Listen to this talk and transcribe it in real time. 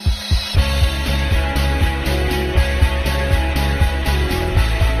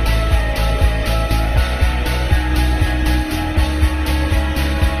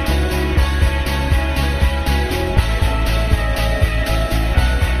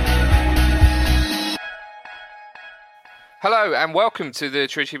Hello and welcome to the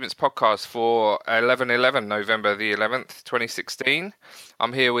True Achievements podcast for 11/11, November the 11th, 2016.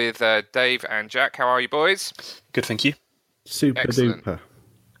 I'm here with Dave and Jack. How are you, boys? Good, thank you. Super Excellent. duper.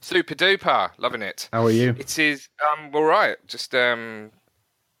 Super duper. Loving it. How are you? It is all right. Just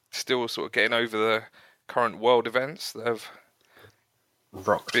still sort of getting over the current world events that have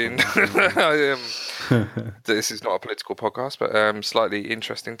been. This is not a political podcast, but slightly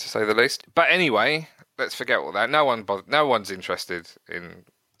interesting to say the least. But anyway, let's forget all that. No one's interested in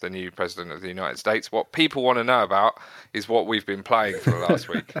the new president of the United States. What people want to know about is what we've been playing for the last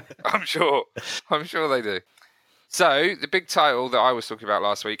week. I'm sure they do. So the big title that I was talking about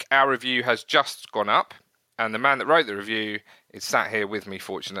last week, our review has just gone up, and the man that wrote the review is sat here with me,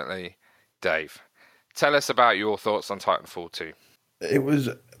 fortunately, Dave. Tell us about your thoughts on Titanfall 2. It was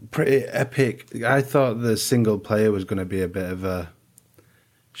pretty epic. I thought the single player was going to be a bit of a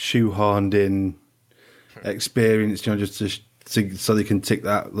shoehorned in experience, just so they can tick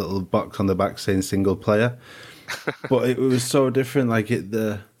that little box on the back saying single player. But it was so different.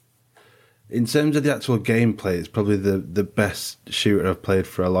 In terms of the actual gameplay, it's probably the best shooter I've played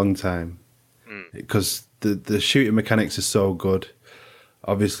for a long time. Because the shooting mechanics are so good.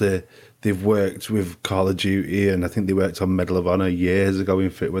 Obviously, they've worked with Call of Duty, and I think they worked on Medal of Honor years ago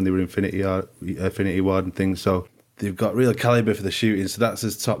when they were Infinity Ward and things. So they've got real caliber for the shooting. So that's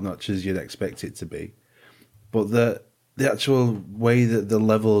as top notch as you'd expect it to be. But the actual way that the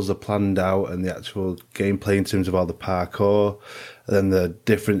levels are planned out and the actual gameplay in terms of all the parkour, and then the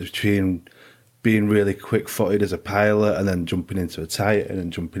difference between being really quick-footed as a pilot and then jumping into a Titan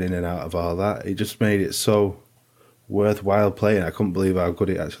and jumping in and out of all that, it just made it so worthwhile playing. I couldn't believe how good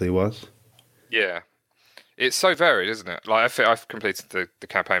it actually was. Yeah. It's so varied, isn't it? I've completed the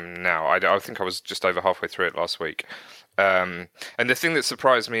campaign now. I think I was just over halfway through it last week. And the thing that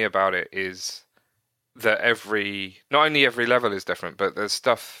surprised me about it is that not only every level is different, but there's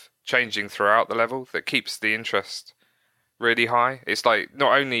stuff changing throughout the level that keeps the interest really high. It's like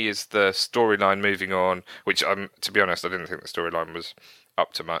not only is the storyline moving on, which to be honest, I didn't think the storyline was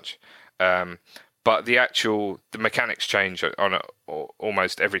up to much, but the mechanics change on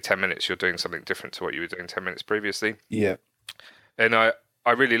almost every 10 minutes. You're doing something different to what you were doing 10 minutes previously. Yeah, and I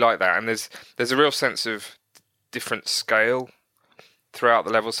really like that. And there's a real sense of different scale throughout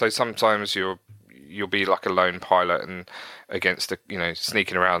the level. So sometimes you'll be like a lone pilot and against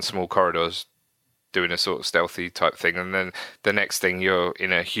sneaking around small corridors doing a sort of stealthy type thing, and then the next thing you're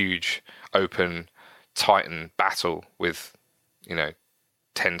in a huge open Titan battle with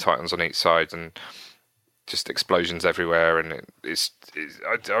 10 Titans on each side and just explosions everywhere. And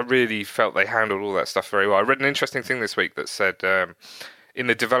I really felt they handled all that stuff very well. I read an interesting thing this week that said in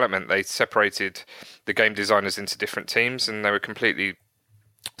the development they separated the game designers into different teams, and they were completely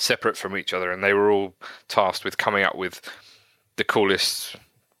separate from each other, and they were all tasked with coming up with the coolest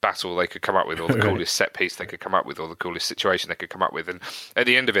battle they could come up with, or the coolest set piece they could come up with, or the coolest situation they could come up with. And at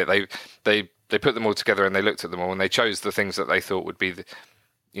the end of it, they put them all together and they looked at them all and they chose the things that they thought would be the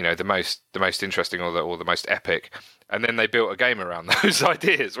most interesting or the most epic, and then they built a game around those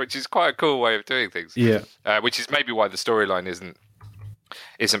ideas, which is quite a cool way of doing things. Yeah, which is maybe why the storyline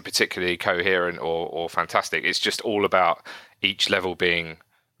isn't particularly coherent or fantastic. It's just all about each level being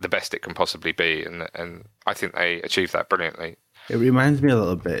the best it can possibly be, and I think they achieved that brilliantly. it reminds me a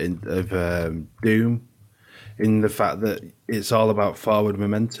little bit of Doom, in the fact that it's all about forward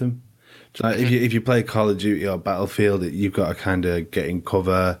momentum. Like if you play Call of Duty or Battlefield, you've got to kind of get in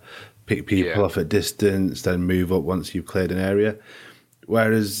cover, pick people off at distance, then move up once you've cleared an area.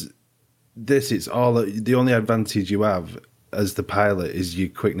 Whereas this, it's all the only advantage you have as the pilot is your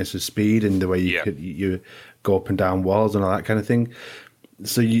quickness of speed and the way you go up and down walls and all that kind of thing.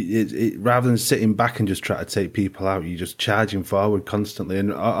 So rather than sitting back and just try to take people out, you're just charging forward constantly.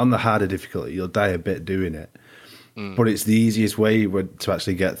 And on the harder difficulty, you'll die a bit doing it. But it's the easiest way to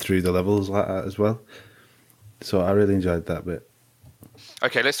actually get through the levels like that as well. So I really enjoyed that bit.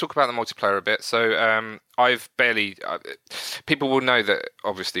 Okay, let's talk about the multiplayer a bit. So I've barely... people will know that,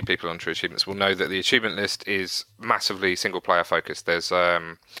 obviously people on True Achievements will know that the achievement list is massively single-player focused. There's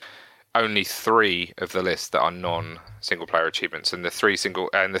only 3 of the list that are non-single-player achievements, and the 3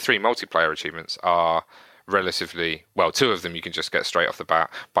 multiplayer achievements are relatively... Well, 2 of them you can just get straight off the bat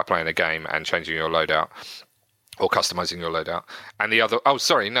by playing a game and changing your loadout, or customizing your loadout. And the other... Oh,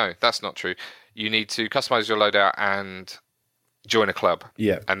 sorry, no, that's not true. You need to customize your loadout and join a club.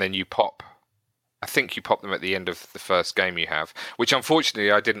 Yeah. And then you pop... I think you pop them at the end of the first game you have, which unfortunately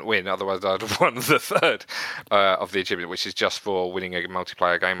I didn't win. Otherwise, I'd have won the third of the achievement, which is just for winning a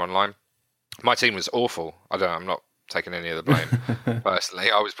multiplayer game online. My team was awful. I'm not taking any of the blame personally.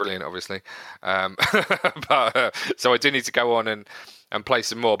 I was brilliant, obviously, but so I do need to go on and play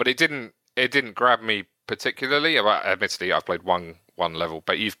some more. But it didn't grab me particularly. Admittedly, I've played one level,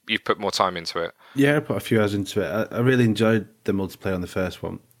 but you've put more time into it. Yeah, I put a few hours into it. I really enjoyed the multiplayer on the first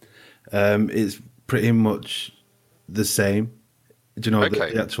one. It's pretty much the same. Do you know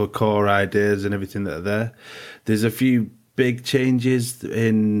the actual core ideas and everything that are there? There's a few big changes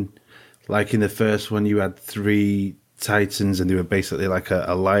in the first one. You had 3 Titans, and they were basically like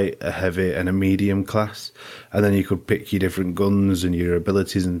a light, a heavy, and a medium class, and then you could pick your different guns and your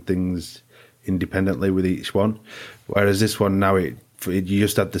abilities and things independently with each one. Whereas this one now, you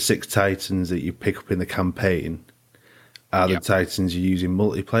just had the 6 Titans that you pick up in the campaign are the Titans you use in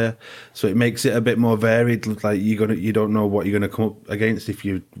multiplayer, so it makes it a bit more varied. Like you don't know what you're gonna come up against if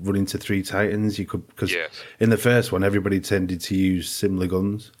you run into 3 Titans. You could, because in the first one everybody tended to use similar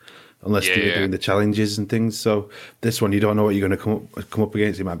guns unless they were doing the challenges and things. So this one you don't know what you're gonna come up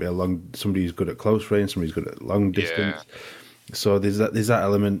against. It might be somebody who's good at close range, somebody who's good at long distance. So there's that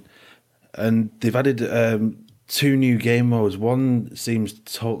element, and they've added 2 new game modes. One seems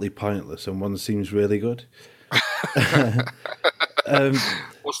totally pointless, and one seems really good.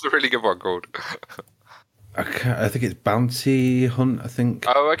 What's the really good one called? I think it's Bounty Hunt. I think.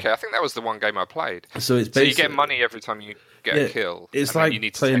 Oh, okay. I think that was the one game I played. So it's you get money every time you get a kill. It's like you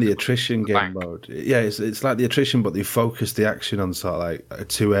need playing the attrition game mode. Yeah, it's like the attrition, but they focus the action on sort of like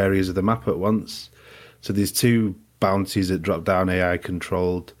 2 areas of the map at once. So there's 2 bounties that drop down, AI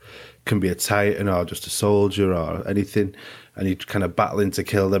controlled. Can be a Titan or just a soldier or anything, and you kind of battling to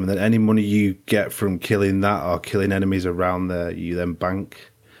kill them, and then any money you get from killing that or killing enemies around there, you then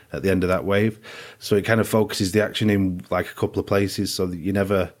bank at the end of that wave. So it kind of focuses the action in like a couple of places, so that you're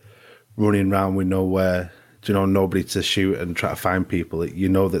never running around with nobody to shoot and try to find people. You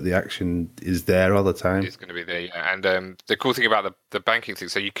know that the action is there all the time. It's going to be there, and the cool thing about the banking thing,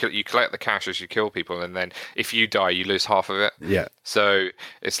 so you collect the cash as you kill people, and then if you die, you lose half of it. Yeah. So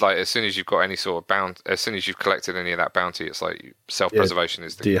it's like as soon as you've got any sort of bounty, as soon as you've collected any of that bounty, it's like self-preservation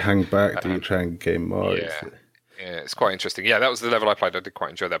is the. Do you hang back? Do you try and gain more? Yeah, it's quite interesting. Yeah, that was the level I played. I did quite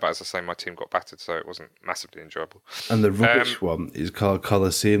enjoy that, but as I say, my team got battered, so it wasn't massively enjoyable. And the rubbish one is called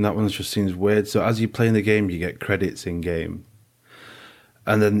Colosseum. That one just seems weird. So as you play in the game, you get credits in game,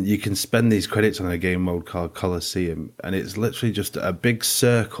 and then you can spend these credits on a game mode called Colosseum, and it's literally just a big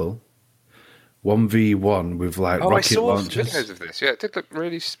circle, 1v1 with like rocket launchers. Videos of this. Yeah, it did look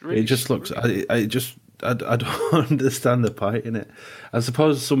really. It just looks. I don't understand the point in it. I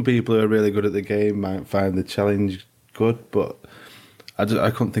suppose some people who are really good at the game might find the challenge good, but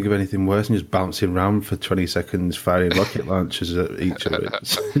I couldn't think of anything worse than just bouncing around for 20 seconds firing rocket launchers at each other.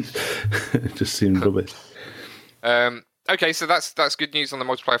 It just seemed rubbish. Okay, so that's good news on the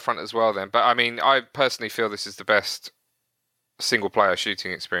multiplayer front as well then. But I mean, I personally feel this is the best single-player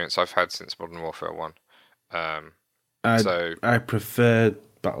shooting experience I've had since Modern Warfare 1. I preferred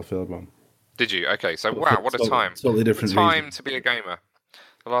Battlefield 1. Did you? Okay, so wow, what a time. Totally different time to be a gamer.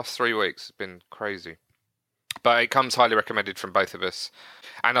 The last 3 weeks have been crazy. But it comes highly recommended from both of us.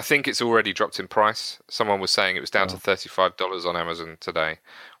 And I think it's already dropped in price. Someone was saying it was down to $35 on Amazon today,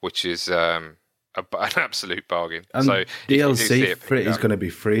 which is an absolute bargain. And so DLC is going to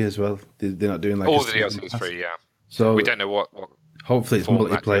be free as well. They're not doing like all the DLC is free, yeah. So we don't know what hopefully it's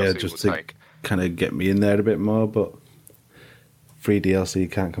multiplayer just to kind of get me in there a bit more, but free DLC,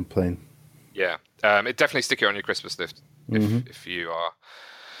 can't complain. Yeah, it definitely stick it on your Christmas list if you are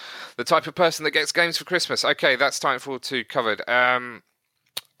the type of person that gets games for Christmas. Okay, that's Titanfall 2 covered.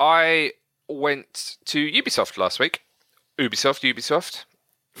 I went to Ubisoft last week. Ubisoft.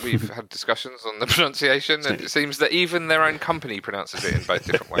 We've had discussions on the pronunciation, and it seems that even their own company pronounces it in both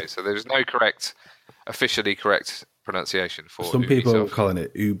different ways. So there's no officially correct pronunciation for some Ubisoft. People are calling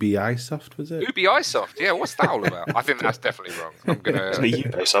it Ubisoft, was it? Ubisoft, yeah. What's that all about? I think that's definitely wrong. I'm gonna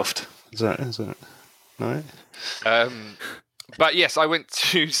Ubisoft. Is that right? But yes, I went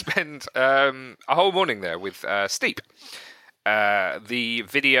to spend a whole morning there with Steep. The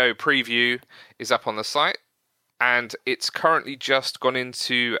video preview is up on the site, and it's currently just gone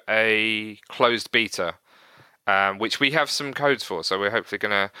into a closed beta, which we have some codes for. So we're hopefully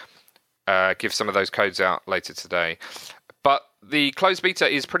going to give some of those codes out later today. But the closed beta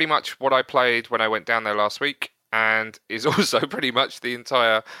is pretty much what I played when I went down there last week, and is also pretty much the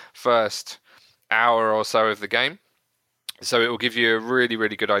entire first hour or so of the game. So it will give you a really,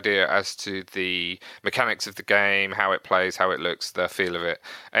 really good idea as to the mechanics of the game, how it plays, how it looks, the feel of it.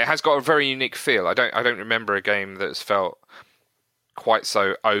 It has got a very unique feel. I don't remember a game that's felt quite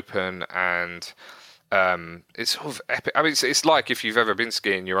so open, and it's sort of epic. I mean, it's like if you've ever been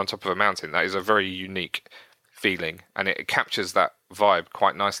skiing, you're on top of a mountain. That is a very unique feeling, and it captures that vibe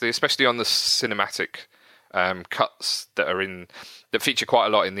quite nicely, especially on the cinematic cuts that feature quite a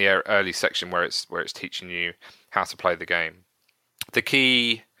lot in the early section where it's teaching you how to play the game. The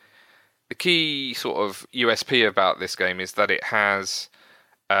key sort of USP about this game is that it has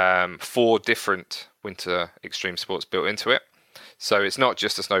 4 different winter extreme sports built into it. So it's not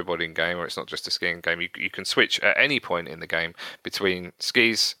just a snowboarding game, or it's not just a skiing game. You can switch at any point in the game between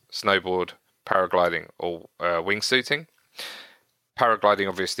skis, snowboard, paragliding, or wingsuiting. Paragliding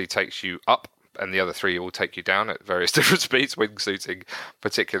obviously takes you up, and the other 3 will take you down at various different speeds. Wingsuiting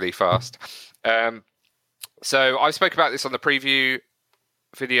particularly fast. So I spoke about this on the preview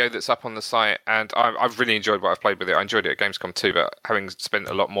video that's up on the site, and I've really enjoyed what I've played with it. I enjoyed it at Gamescom too, but having spent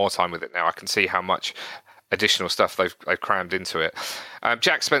a lot more time with it now, I can see how much additional stuff they've crammed into it.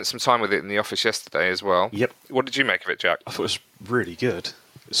 Jack spent some time with it in the office yesterday as well. Yep. What did you make of it, Jack? I thought it was really good.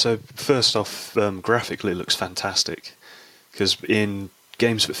 So first off, graphically it looks fantastic, because in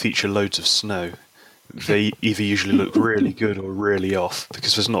games that feature loads of snow, they either usually look really good or really off,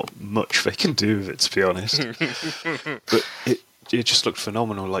 because there's not much they can do with it, to be honest. But it just looked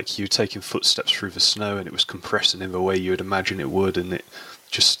phenomenal, like you were taking footsteps through the snow and it was compressing in the way you would imagine it would, and it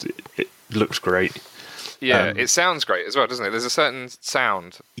looked great. Yeah, it sounds great as well, doesn't it? There's a certain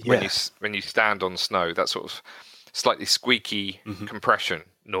sound when you stand on snow, that sort of slightly squeaky compression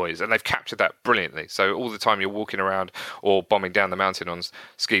noise, and they've captured that brilliantly. So all the time you're walking around or bombing down the mountain on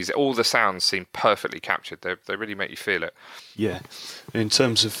skis, all the sounds seem perfectly captured. They really make you feel it. Yeah. In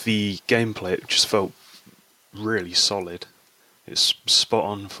terms of the gameplay, it just felt really solid. It's spot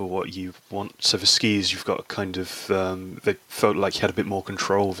on for what you want. So the skis, you've got kind of... they felt like you had a bit more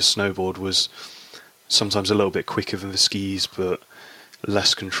control. The snowboard was sometimes a little bit quicker than the skis, but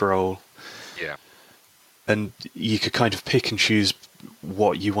less control. Yeah. And you could kind of pick and choose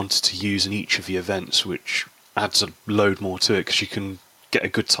what you wanted to use in each of the events, which adds a load more to it, because you can get a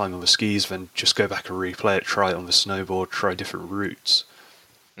good time on the skis, then just go back and replay it, try it on the snowboard, try different routes.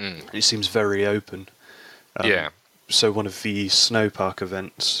 It seems very open. Yeah. So one of the snowpark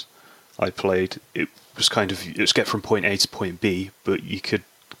events I played, it was get from point A to point B, but you could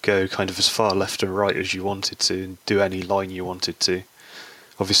go kind of as far left or right as you wanted to, and do any line you wanted to.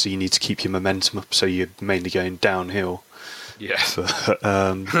 Obviously, you need to keep your momentum up, so you're mainly going downhill. Yeah. But,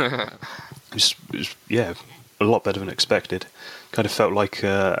 it was a lot better than expected. Kind of felt like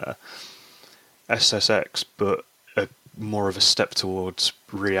SSX, but more of a step towards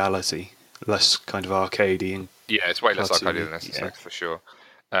reality, less kind of arcadey. And yeah, it's way less arcadey than SSX for sure.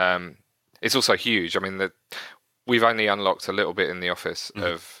 It's also huge. I mean, we've only unlocked a little bit in the office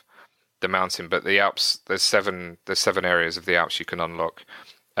of the mountain, but the Alps, there's seven areas of the Alps you can unlock.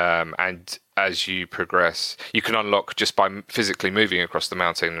 And as you progress, you can unlock just by physically moving across the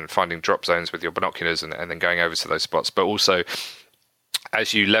mountain and finding drop zones with your binoculars and then going over to those spots. But also,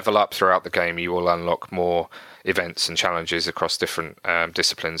 as you level up throughout the game, you will unlock more events and challenges across different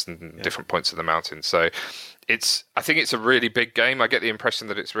disciplines and different points of the mountain. So I think it's a really big game. I get the impression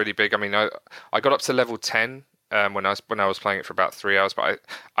that it's really big. I mean, I got up to level 10 when I was playing it for about 3 hours, but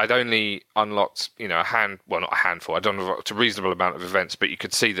I'd only unlocked not a handful. I'd unlocked a reasonable amount of events, but you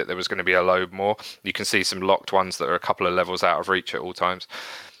could see that there was going to be a load more. You can see some locked ones that are a couple of levels out of reach at all times.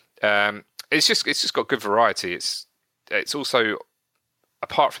 It's just got good variety. It's also,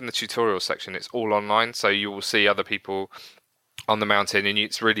 apart from the tutorial section, it's all online, so you will see other people on the mountain, and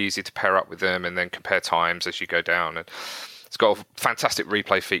it's really easy to pair up with them and then compare times as you go down. And it's got a fantastic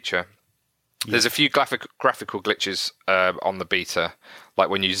replay feature. There's a few graphical glitches on the beta, like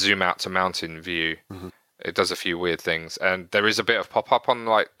when you zoom out to mountain view, it does a few weird things, and there is a bit of pop-up on,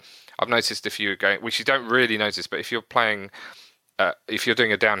 like, I've noticed if you're going, which you don't really notice, but if you're playing, if you're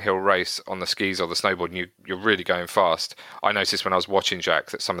doing a downhill race on the skis or the snowboard and you're really going fast, I noticed when I was watching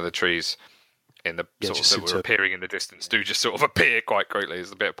Jack that some of the trees in the that were appearing in the distance do just sort of appear quite quickly.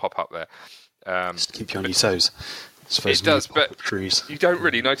 There's a bit of pop-up there. Just keep you on your toes. It does, but trees. You don't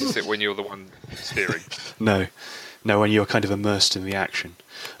really notice it when you're the one steering. No, when you're kind of immersed in the action.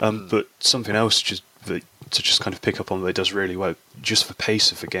 But something else to just kind of pick up on that it does really well, just the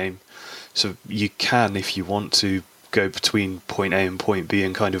pace of the game. So you can, if you want to, go between point A and point B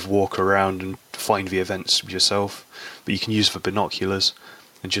and kind of walk around and find the events yourself. But you can use the binoculars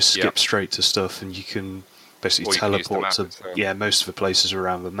and just skip straight to stuff, and you can basically teleport to most of the places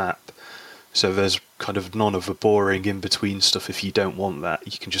around the map. So there's kind of none of the boring in-between stuff. If you don't want that,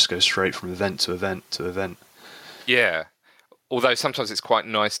 you can just go straight from event to event to event. Yeah. Although sometimes it's quite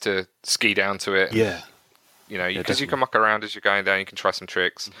nice to ski down to it. Yeah. Because you can muck around as you're going down. You can try some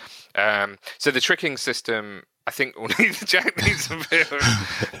tricks. So the tricking system I think Jack needs a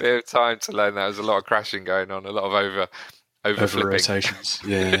bit of time to learn that. There's a lot of crashing going on, a lot of over flipping. rotations.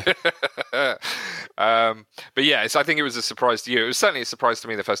 Yeah. But yeah, I think it was a surprise to you. It was certainly a surprise to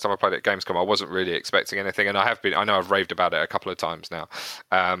me the first time I played it at Gamescom. I wasn't really expecting anything, and I know I've raved about it a couple of times now.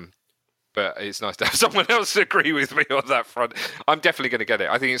 But it's nice to have someone else agree with me on that front. I'm definitely going to get it.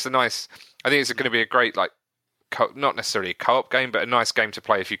 I think it's going to be a great, like, not necessarily a co-op game, but a nice game to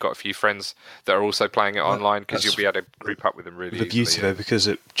play if you've got a few friends that are also playing it online, because you'll be able to group up with them really easily. The beauty of it, because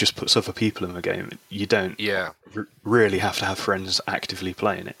it just puts other people in the game, you don't really have to have friends actively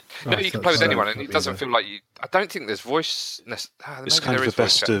playing it. No, you can play with anyone, and it doesn't feel like you... I don't think there's voice... It's kind of the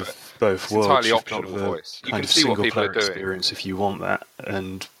best of both worlds. It's entirely optional voice. You can see what people are doing. Experience if you want that,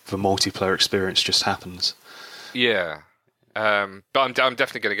 and the multiplayer experience just happens. Yeah. But I'm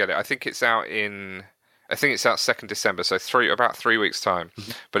definitely going to get it. I think it's out 2nd December, so about 3 weeks' time.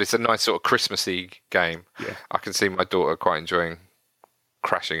 Mm-hmm. But it's a nice sort of Christmassy game. Yeah. I can see my daughter quite enjoying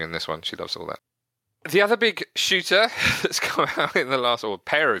crashing in this one. She loves all that. The other big shooter that's come out or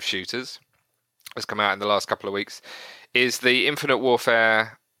pair of shooters that's come out in the last couple of weeks is the Infinite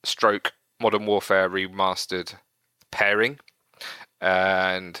Warfare / Modern Warfare remastered pairing,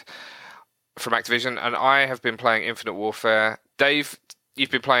 and from Activision. And I have been playing Infinite Warfare. Dave, you've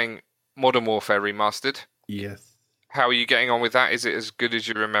been playing Modern Warfare Remastered. Yes. How are you getting on with that? Is it as good as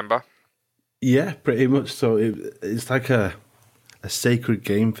you remember? Yeah, pretty much so. It's like a sacred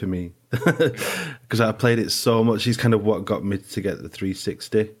game for me because I played it so much. It's kind of what got me to get the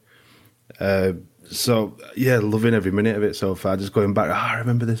 360. So, yeah, loving every minute of it so far. Just going back, I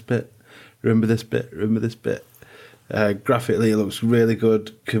remember this bit, remember this bit. Graphically, it looks really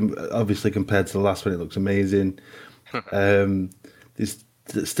good. Obviously, compared to the last one, it looks amazing.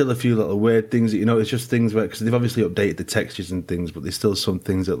 There's still a few little weird things that it's just things where, because they've obviously updated the textures and things, but there's still some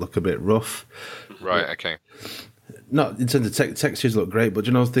things that look a bit rough. Right. Okay. Not in terms of textures look great, but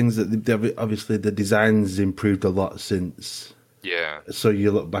things that obviously the design's improved a lot since. Yeah. So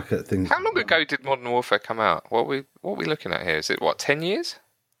you look back at things. How long ago did Modern Warfare come out? What are we looking at here? Is it 10 years?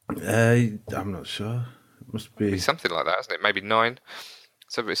 I'm not sure. It must be something like that, isn't it? Maybe 9.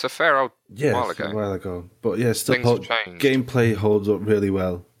 So it's a fair old while ago. A while ago. But yeah, still changed. Gameplay holds up really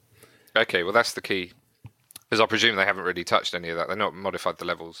well. Okay, well that's the key. Because I presume they haven't really touched any of that. They've not modified the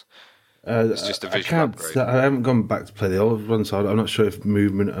levels. It's just a visual upgrade. I haven't gone back to play the old one, so I'm not sure if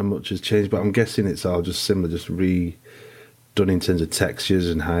movement and much has changed, but I'm guessing it's all just similar, just redone in terms of textures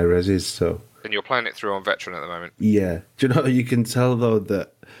and high reses. So. And you're playing it through on Veteran at the moment? Yeah. Do you know, you can tell though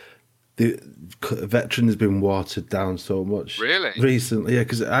that the Veteran has been watered down so much. Really? Recently, yeah,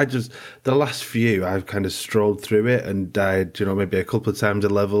 because the last few, I've kind of strolled through it and died, maybe a couple of times a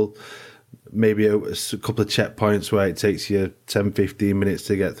level, maybe a couple of checkpoints where it takes you 10, 15 minutes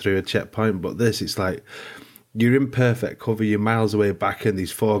to get through a checkpoint. But this, it's like, you're in perfect cover, you're miles away back and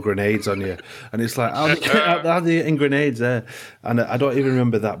these 4 grenades on you. And it's like, how are they getting grenades there? And I don't even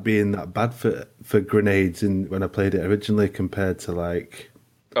remember that being that bad for grenades when I played it originally compared to like...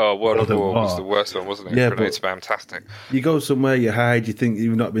 Oh, World of War was the worst one, wasn't it? Yeah, Grenade spam-tastic. You go somewhere, you hide, you think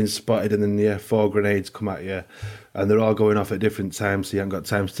you've not been spotted, and then 4 grenades come at you, and they're all going off at different times, so you haven't got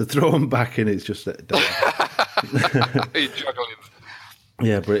time to throw them back in. It's just... You're juggling.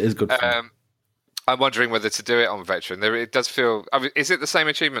 Yeah, but it is good fun. I'm wondering whether to do it on Veteran. It does feel... is it the same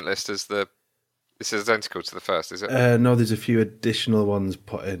achievement list as the... This is identical to the first, is it? No, there's a few additional ones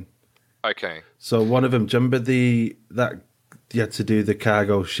put in. Okay. So one of them, do you remember that you had to do the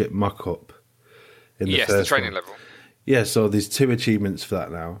cargo ship mock-up in the first the training level. Yeah, so there's 2 achievements for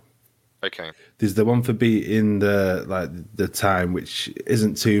that now. Okay. There's the one for beating the time, which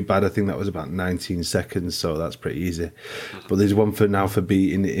isn't too bad. I think that was about 19 seconds, so that's pretty easy. Mm-hmm. But there's one for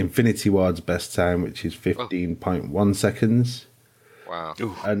beating Infinity Ward's best time, which is 15.1 seconds. Wow.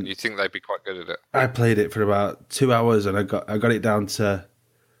 Ooh. And you think they'd be quite good at it? I played it for about 2 hours, and I got it down to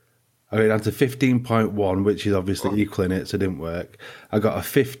 15.1, which is obviously equaling it, so it didn't work. I got a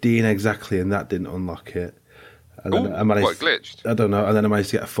 15 exactly, and that didn't unlock it. And then I managed, what, glitched? I don't know. And then I managed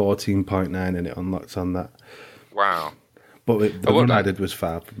to get a 14.9, and it unlocked on that. Wow. But the one I did was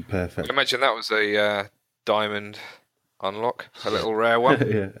far from perfect. I imagine that was a diamond unlock, a little rare one.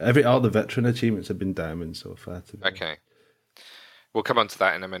 Yeah, all the Veteran achievements have been diamonds so far. Okay. We'll come on to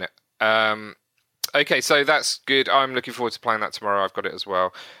that in a minute. Okay, so that's good. I'm looking forward to playing that tomorrow. I've got it as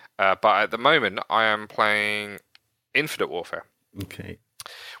well. But at the moment, I am playing Infinite Warfare. Okay.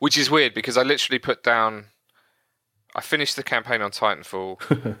 Which is weird because I literally put down... I finished the campaign on Titanfall.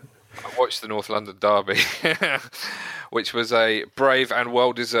 I watched the North London Derby, which was a brave and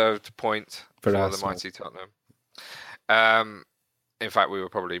well-deserved point for the mighty Tottenham. In fact, we were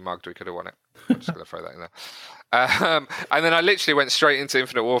probably mugged. We could have won it. I'm just going to throw that in there. And then I literally went straight into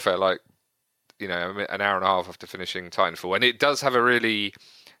Infinite Warfare, like, an hour and a half after finishing Titanfall. And it does have a really...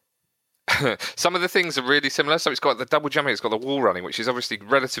 some of the things are really similar. So it's got the double jumping, it's got the wall running, which is obviously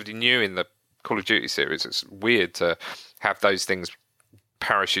relatively new in the Call of Duty series. It's weird to have those things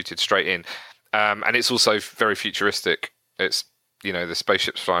parachuted straight in. And it's also very futuristic. It's, the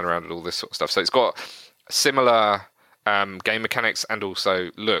spaceships flying around and all this sort of stuff. So it's got similar game mechanics and also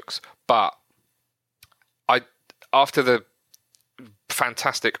looks. But after the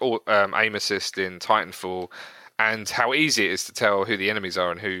fantastic aim assist in Titanfall and how easy it is to tell who the enemies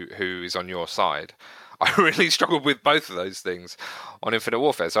are and who is on your side, I really struggled with both of those things on Infinite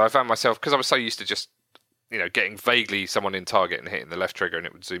Warfare. So I found myself, because I was so used to just getting vaguely someone in target and hitting the left trigger and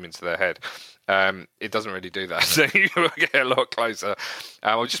it would zoom into their head. It doesn't really do that. So you get a lot closer.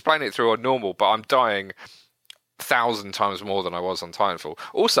 I was just playing it through on normal, but I'm dying 1,000 times more than I was on Titanfall.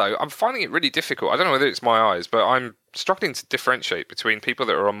 Also, I'm finding it really difficult. I don't know whether it's my eyes, but I'm struggling to differentiate between people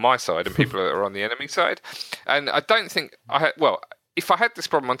that are on my side and people that are on the enemy side. And I don't think if I had this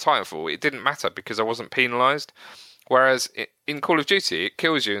problem on Titanfall, it didn't matter because I wasn't penalised. Whereas in Call of Duty, it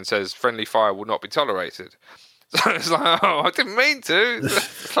kills you and says friendly fire will not be tolerated. So it's like, I didn't mean to.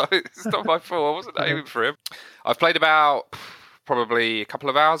 It's not my fault. I wasn't aiming for him. I've played about probably a couple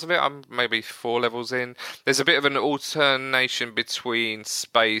of hours of it. I'm maybe 4 levels in. There's a bit of an alternation between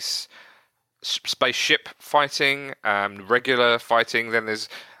spaceship fighting and regular fighting. Then there's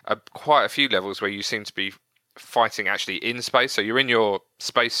quite a few levels where you seem to be fighting actually in space. So you're in your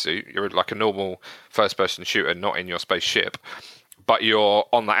spacesuit. You're like a normal first-person shooter, not in your spaceship, but you're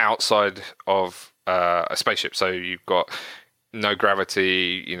on the outside of a spaceship. So you've got no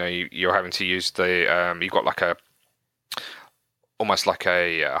gravity. You're having to use the. You've got like almost like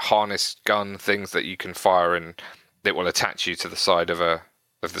a harness gun things that you can fire and that will attach you to the side of the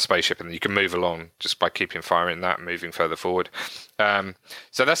spaceship, and you can move along just by keeping firing that and moving further forward.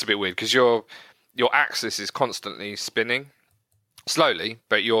 So that's a bit weird because your axis is constantly spinning slowly,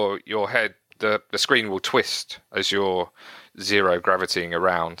 but your head, the screen will twist as you're zero gravitying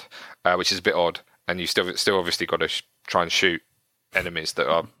around, which is a bit odd. And you still obviously got to try and shoot enemies that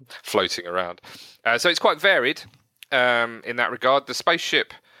are floating around. So it's quite varied in that regard. The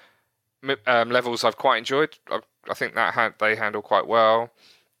spaceship levels I've quite enjoyed. I think that they handle quite well.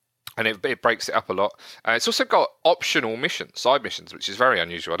 And it breaks it up a lot. It's also got optional missions, side missions, which is very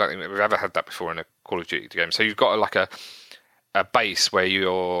unusual. I don't think we've ever had that before in a Call of Duty game. So you've got like a base where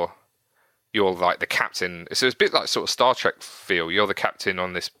you're like the captain. So it's a bit like sort of Star Trek feel. You're the captain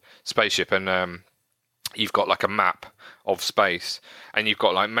on this spaceship, and you've got like a map of space, and you've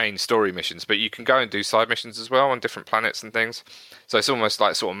got like main story missions, but you can go and do side missions as well on different planets and things. So it's almost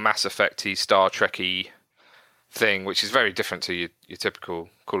like sort of Mass Effect-y, Star Trek-y thing, which is very different to your typical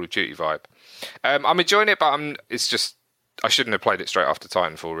Call of Duty vibe. I'm enjoying it, but it's just I shouldn't have played it straight after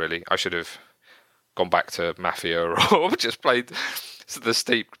Titanfall. Really, I should have gone back to Mafia or just played the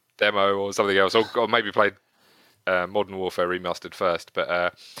Steep demo or something else, or maybe played Modern Warfare Remastered first.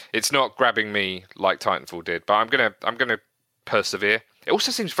 But it's not grabbing me like Titanfall did. But I'm gonna persevere. It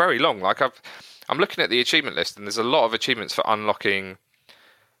also seems very long. Like I'm looking at the achievement list, and there's a lot of achievements for unlocking,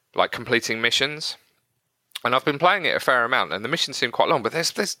 like completing missions. And I've been playing it a fair amount, and the missions seem quite long. But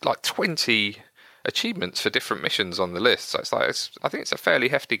there's like 20 achievements for different missions on the list. So I think it's a fairly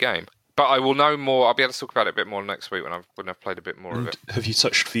hefty game. But I will know more. I'll be able to talk about it a bit more next week when I've played a bit more of it. Have you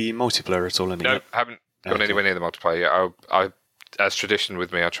touched the multiplayer at all? No, haven't gone anywhere near the multiplayer yet. I, as tradition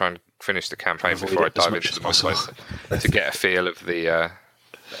with me, I try and finish the campaign before I dive into the multiplayer to get a feel of the.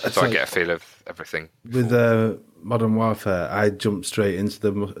 I get a feel of everything. With Modern Warfare, I jumped straight into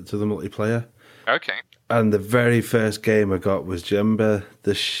the multiplayer. Okay. And the very first game I got was, do you remember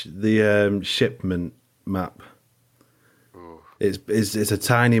the shipment map? Ooh. It's a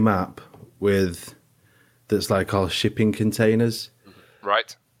tiny map that's like all shipping containers.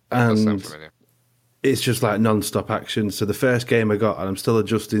 Right. And it's just like non-stop action. So the first game I got, and I'm still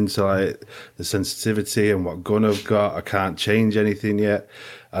adjusting to like the sensitivity and what gun I've got. I can't change anything yet.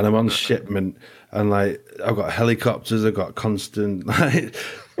 And I'm on shipment, and like I've got helicopters, I've got constant like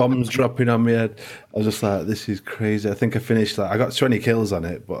bombs dropping on me head. I was just like, this is crazy. I think I finished I got 20 kills on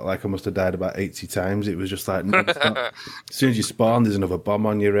it, but like I must have died about 80 times. It was just like as soon as you spawn, there's another bomb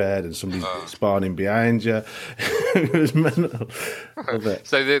on your head, and somebody's spawning behind you. It was mental.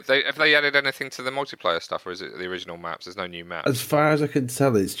 So have they added anything to the multiplayer stuff, or is it the original maps? There's no new maps. As far as I can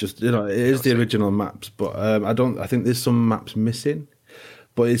tell, it's just it is the original maps, but I think there's some maps missing.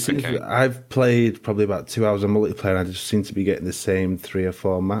 But it seems I've played probably about 2 hours of multiplayer, and I just seem to be getting the same 3 or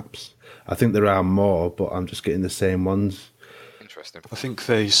 4 maps. I think there are more, but I'm just getting the same ones. interesting. I think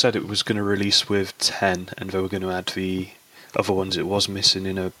they said it was going to release with 10, and they were going to add the other ones it was missing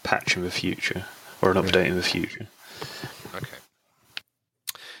in a patch in the future, or an update in the future. Okay.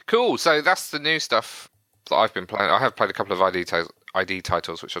 Cool. So that's the new stuff that I've been playing. I have played a couple of ID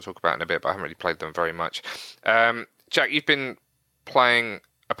titles, which I'll talk about in a bit, but I haven't really played them very much. Jack, you've been playing,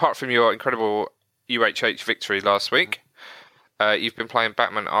 apart from your incredible UHH victory last week, you've been playing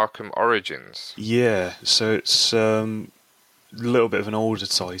Batman Arkham Origins. Yeah, so it's a little bit of an older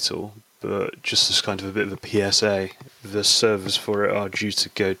title, but just as kind of a bit of a PSA, the servers for it are due to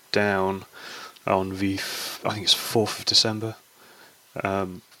go down on the, I think it's 4th of December.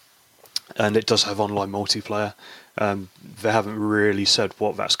 And it does have online multiplayer. They haven't really said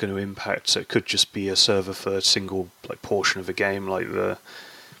what that's going to impact, so it could just be a server for a single portion of the game, like I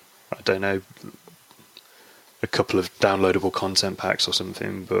don't know, a couple of downloadable content packs or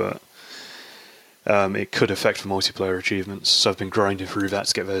something, but it could affect the multiplayer achievements, so I've been grinding through that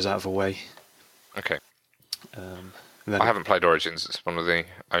to get those out of the way. Okay. I haven't played Origins. It's one of the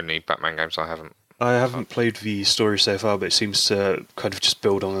only Batman games I haven't. I haven't played the story so far, but it seems to kind of just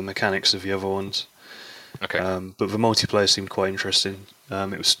build on the mechanics of the other ones. Okay. But the multiplayer seemed quite interesting.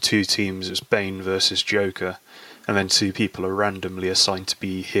 It was 2 teams. It was Bane versus Joker, and then 2 people are randomly assigned to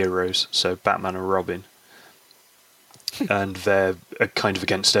be heroes, so Batman and Robin. And they're kind of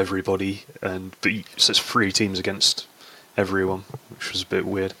against everybody, so it's 3 teams against everyone, which was a bit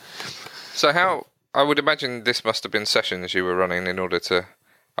weird. So how... I would imagine this must have been sessions you were running in order to...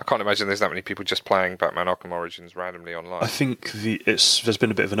 I can't imagine there's that many people just playing Batman Arkham Origins randomly online. I think there's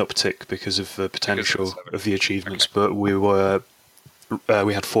been a bit of an uptick because of the potential of the achievements, but we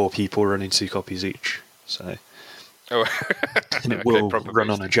had 4 people running 2 copies each, so... Oh. And it will run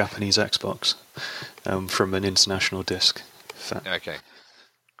on a Japanese Xbox from an international disc. Okay.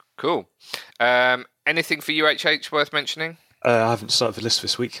 Cool. Anything for UHH worth mentioning? I haven't started the list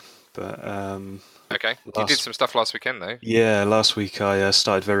this week, but... Okay. You did some stuff last weekend, though. Yeah, last week I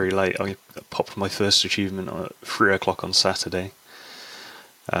started very late. I popped my first achievement at 3 o'clock on Saturday.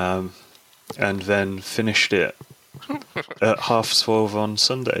 And then finished it at 12:30 on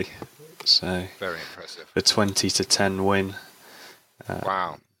Sunday. So very impressive. A 20-10 win.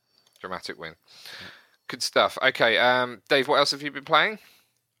 Wow. Dramatic win. Good stuff. Okay, Dave, what else have you been playing?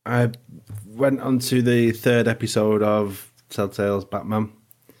 I went on to the 3rd episode of Telltale's Batman.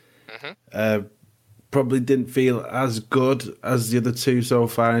 Mm-hmm. Probably didn't feel as good as the other 2 so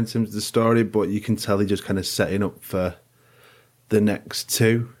far in terms of the story, but you can tell he just kind of setting up for the next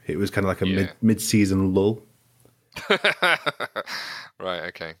 2. It was kind of like a mid-season lull. Right,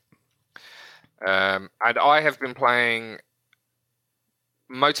 okay. And I have been playing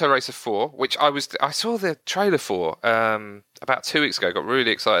Motor Racer 4, which I saw the trailer for about 2 weeks ago. Got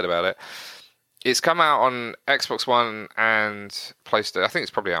really excited about it. It's come out on Xbox One and PlayStation. I think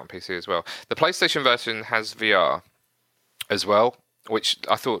it's probably out on PC as well. The PlayStation version has VR as well, which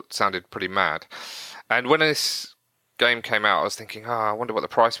I thought sounded pretty mad. And when this game came out, I was thinking, I wonder what the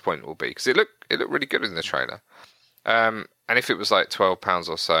price point will be, because it looked really good in the trailer. And if it was like £12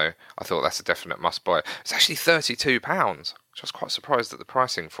 or so, I thought that's a definite must buy. It's actually £32, which I was quite surprised at the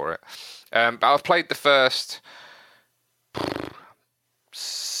pricing for it. But I've played the first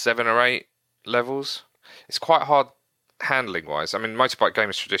 7 or 8 levels. It's quite hard handling wise. I mean, motorbike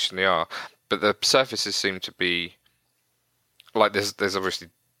games traditionally are, but the surfaces seem to be like there's obviously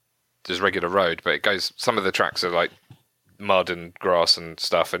regular road, but some of the tracks are like mud and grass and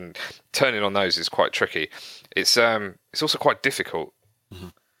stuff, and turning on those is quite tricky. It's also quite difficult,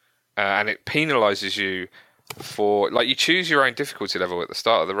 and it penalises you for you choose your own difficulty level at the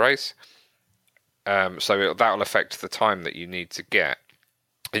start of the race, so that'll affect the time that you need to get.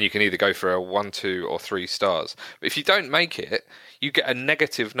 And you can either go for a 1, 2, or 3 stars. But if you don't make it, you get a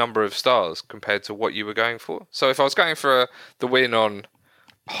negative number of stars compared to what you were going for. So if I was going for the win on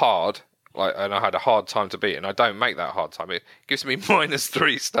hard, and I had a hard time to beat, and I don't make that hard time, it gives me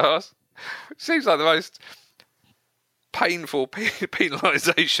 -3 stars. It seems like the most painful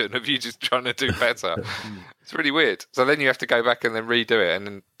penalisation of you just trying to do better. It's really weird. So then you have to go back and then redo it, and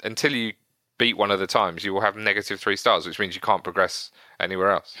then, until you beat one of the times, you will have -3 stars, which means you can't progress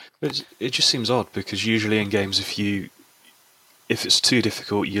anywhere else. It just seems odd, because usually in games, if it's too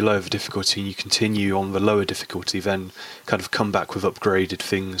difficult, you lower the difficulty and you continue on the lower difficulty, then kind of come back with upgraded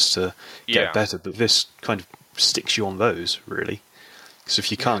things to get better. But this kind of sticks you on those, really. Because if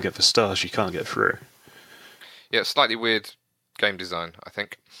you can't get the stars, you can't get through. Yeah, slightly weird game design, I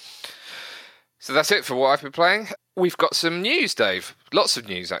think. So that's it for what I've been playing. We've got some news, Dave. Lots of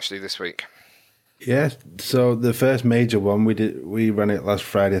news, actually, this week. Yeah, so the first major one we ran it last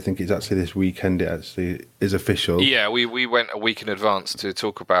Friday. I think it's actually this weekend. It actually is official. Yeah, we went a week in advance to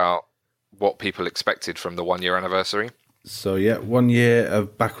talk about what people expected from the 1 year anniversary. So yeah, 1 year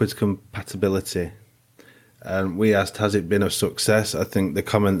of backwards compatibility. And we asked, has it been a success? I think the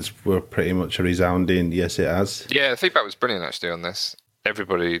comments were pretty much a resounding yes, it has. Yeah, the feedback was brilliant actually on this.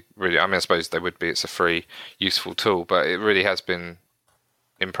 Everybody really, I mean, I suppose they would be. It's a free, useful tool, but it really has been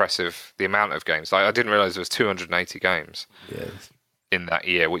impressive the amount of games. I didn't realize there was 280 games in that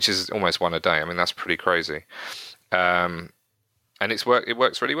year, which is almost one a day. I mean, that's pretty crazy. And it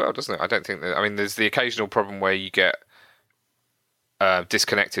works really well, doesn't it? I don't think that. I mean, there's the occasional problem where you get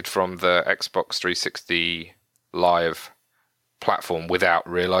disconnected from the Xbox 360 Live platform without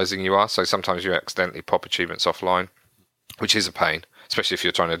realizing you are. So sometimes you accidentally pop achievements offline, which is a pain, especially if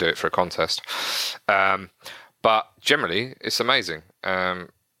you're trying to do it for a contest. But generally, it's amazing. And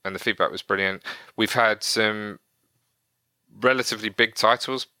the feedback was brilliant. We've had some relatively big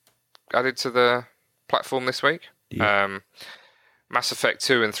titles added to the platform this week. Yeah. Mass Effect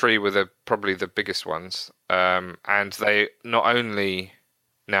 2 and 3 were probably the biggest ones. And they not only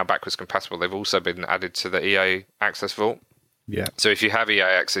now backwards compatible, they've also been added to the EA Access Vault. Yeah. So if you have EA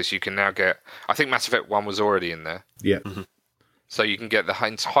Access, you can now get... I think Mass Effect 1 was already in there. Yeah. Mm-hmm. So you can get the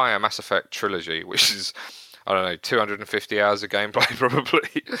entire Mass Effect trilogy, which is, I don't know, 250 hours of gameplay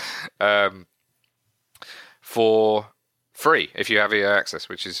probably, for free if you have EA Access,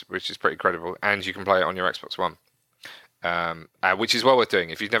 which is pretty credible, and you can play it on your Xbox One, which is well worth doing.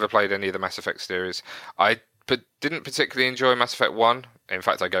 If you've never played any of the Mass Effect series, I didn't particularly enjoy Mass Effect 1. In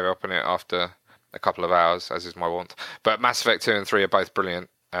fact, I gave up on it after a couple of hours, as is my wont. But Mass Effect 2 and 3 are both brilliant.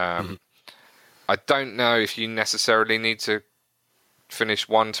 I don't know if you necessarily need to finish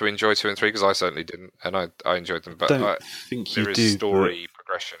 1 to enjoy 2 and 3, because I certainly didn't, and I enjoyed them. But I think you there is do, story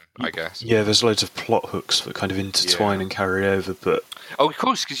progression, I guess. Yeah, there's loads of plot hooks that kind of intertwine and carry over. But of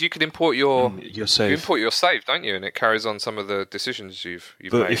course, because you can import your save. You import your save, don't you? And it carries on some of the decisions you've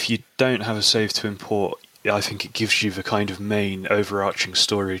made. But if you don't have a save to import, I think it gives you the kind of main overarching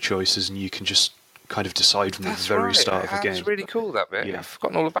story choices, and you can just kind of decide from the very start of the game. That's really cool, that bit. Yeah. I've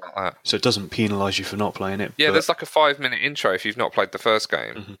forgotten all about that. So it doesn't penalise you for not playing it. Yeah, there's like a 5-minute intro if you've not played the first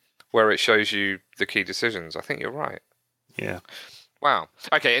game, where it shows you the key decisions. I think you're right. Yeah. Wow.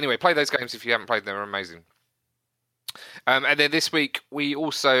 Okay, anyway, play those games if you haven't played them. They're amazing. And then this week, we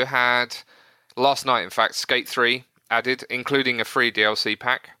also had, last night in fact, Skate 3 added, including a free DLC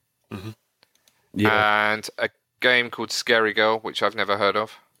pack. And a game called Scary Girl, which I've never heard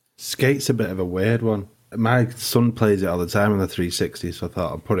of. Skate's a bit of a weird one. My son plays it all the time on the 360, so I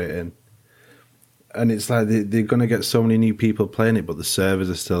thought I'd put it in. And it's like they're going to get so many new people playing it, but the servers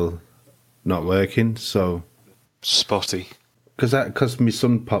are still not working. So spotty. Because my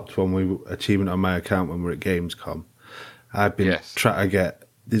son popped one achievement on my account when we were at Gamescom. I've been trying to get...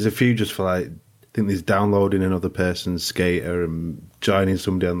 There's a few just for like... I think there's downloading another person's skater and joining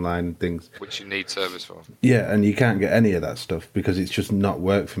somebody online and things. Which you need service for. Yeah, and you can't get any of that stuff because it's just not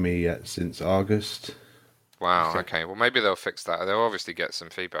worked for me yet since August. Wow, okay. Well, maybe they'll fix that. They'll obviously get some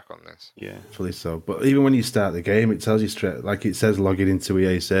feedback on this. Yeah. Hopefully so. But even when you start the game, it tells you straight... Like it says logging into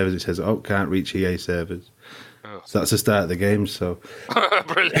EA servers. It says, can't reach EA servers. Oh. So that's the start of the game, so...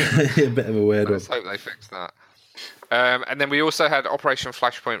 Brilliant. A bit of a weird one. Let's hope they fix that. And then we also had Operation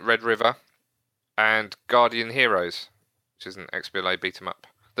Flashpoint Red River and Guardian Heroes, which is an XBLA beat-em-up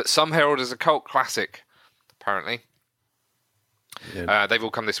that some herald as a cult classic, apparently. Yeah. They've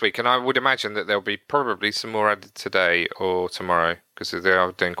all come this week, and I would imagine that there'll be probably some more added today or tomorrow, because they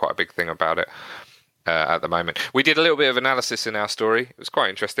are doing quite a big thing about it at the moment. We did a little bit of analysis in our story. It was quite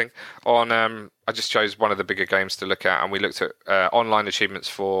interesting. I just chose one of the bigger games to look at, and we looked at online achievements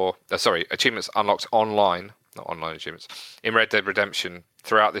achievements unlocked online, not online achievements, in Red Dead Redemption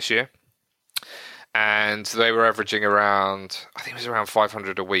throughout this year. And they were averaging around, I think it was around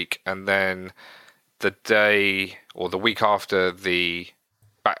 500 a week. And then the day or the week after the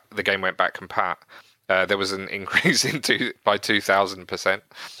game went back compat, there was an increase by 2,000%.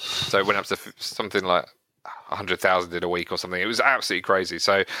 So it went up to something like 100,000 in a week or something. It was absolutely crazy.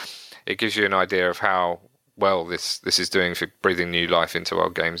 So it gives you an idea of how well this is doing for breathing new life into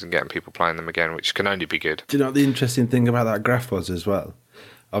old games and getting people playing them again, which can only be good. Do you know what the interesting thing about that graph was as well?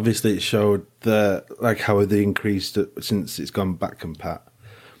 Obviously, it showed how they increased since it's gone back compat.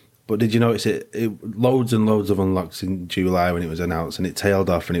 But did you notice it loads and loads of unlocks in July when it was announced, and it tailed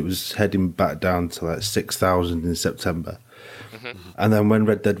off, and it was heading back down to like 6,000 in September. And then when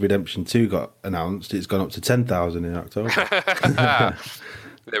Red Dead Redemption 2 got announced, it's gone up to 10,000 in October.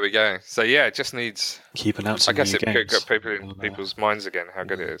 There we go. So yeah, it just needs... Keep announcing. I guess it got people in people's minds again how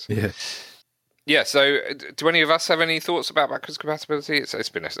good it is. Yeah. Yeah, so do any of us have any thoughts about backwards compatibility?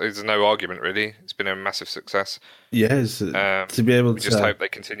 There's no argument really. It's been a massive success. Yes, to be able We just to, hope they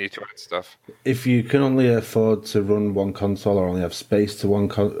continue to add stuff. if you can only afford to run one console or only have space to own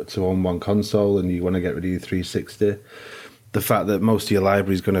one console, and you want to get rid of your 360, the fact that most of your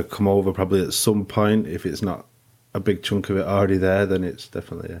library is going to come over probably at some point, if it's not a big chunk of it already there, then it's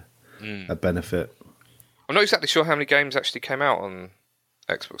definitely a benefit. I'm not exactly sure how many games actually came out on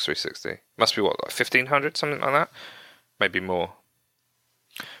Xbox 360. Must be what, like 1,500, something like that? Maybe more.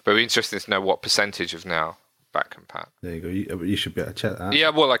 But it'd be interesting to know what percentage of now back compat. There you go. You should be able to check that. Yeah,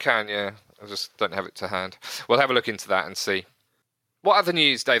 well, I can, yeah. I just don't have it to hand. We'll have a look into that and see. What other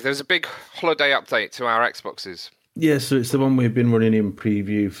news, Dave? There's a big holiday update to our Xboxes. Yeah, so it's the one we've been running in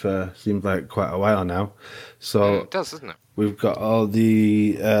preview for, seems like, quite a while now. So It does, doesn't it? we've got all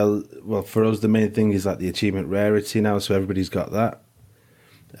the, well, for us, the main thing is like the achievement rarity now, so everybody's got that.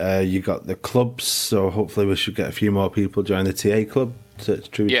 You got the clubs, so hopefully we should get a few more people join the TA club.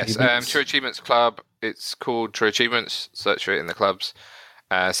 Search True Yes, Achievements. True Achievements Club. It's called True Achievements. Search for it in the clubs.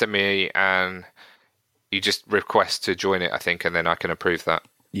 Send me and you just request to join it, I think, and then I can approve that.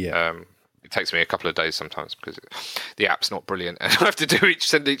 Yeah. It takes me a couple of days sometimes because the app's not brilliant, and I have to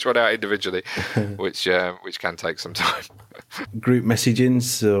send each one out individually, which can take some time. Group messaging,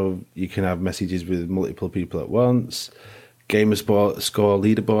 so you can have messages with multiple people at once. Gamer score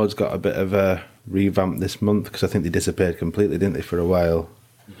leaderboards got a bit of a revamp this month because I think they disappeared completely, didn't they, for a while?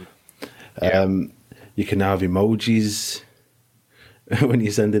 Yeah. You can now have emojis when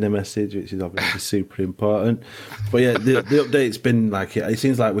you send in a message, which is obviously super important. But yeah, the update's been like, it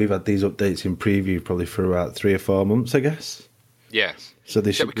seems like we've had these updates in preview probably for about 3 or 4 months, I guess. Yes. So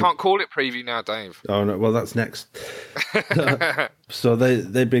they Yeah, we can't call it preview now, Dave. Oh no! Well, that's next. So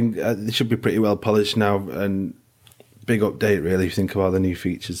they've been they should be pretty well polished now, and big update really. If you think of all the new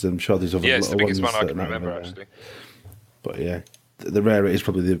features, I'm sure there's other Yeah, it's the little biggest ones one I that can are not remember, even there. actually. But yeah, the rarity is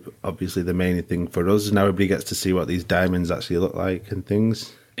probably obviously the main thing for us. Now everybody gets to see what these diamonds actually look like and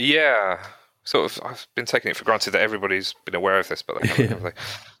things. Yeah. Sort of, I've been taking it for granted that everybody's been aware of this, but they haven't, have they?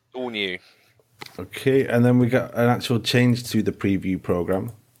 All new. Okay, and then we got an actual change to the preview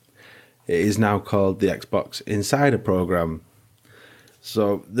program. It is now called the Xbox Insider Program.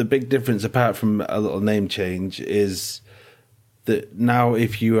 So the big difference, apart from a little name change, is that now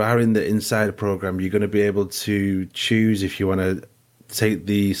if you are in the Insider Program, you're going to be able to choose if you want to take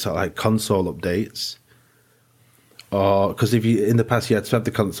the sort of like console updates, or because if you in the past you had to have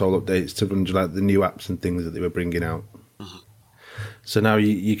the console updates to run like the new apps and things that they were bringing out. So now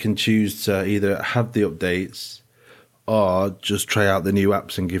you can choose to either have the updates or just try out the new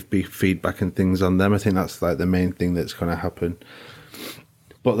apps and give feedback and things on them. I think that's like the main thing that's going to happen.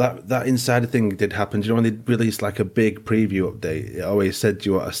 But that insider thing did happen. Do you know when they released like a big preview update? It always said,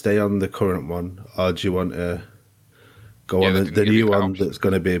 do you want to stay on the current one or do you want to go on the new one that's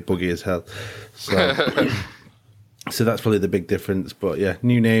going to be buggy as hell? So, so that's probably the big difference. But yeah,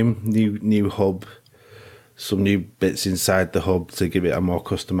 new name, new hub, some new bits inside the hub to give it a more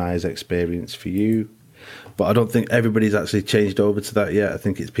customized experience for you. But I don't think everybody's actually changed over to that yet. I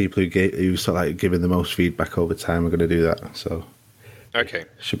think it's people who sort of like giving the most feedback over time are going to do that. So Okay.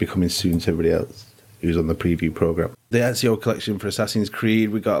 should be coming soon to everybody else who's on the preview program. The Ezio collection for Assassin's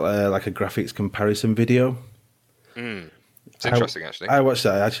Creed, we got like a graphics comparison video. It's interesting, actually. I watched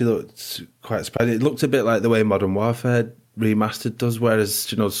that. It actually looked quite surprising. It looked a bit like the way Modern Warfare Remastered does,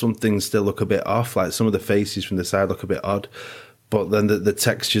 whereas some things still look a bit off. Like some of the faces from the side look a bit odd, but then the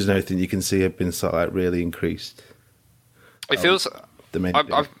textures and everything you can see have been sort of like really increased. It feels. The main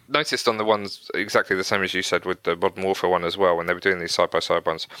I've noticed on the ones exactly the same as you said with the Modern Warfare one as well, when they were doing these side-by-side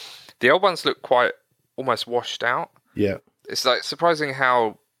ones. The old ones look quite almost washed out. Yeah. It's like surprising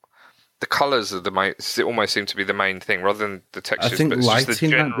how the colours of almost seem to be the main thing rather than the textures. I think but it's just the lighting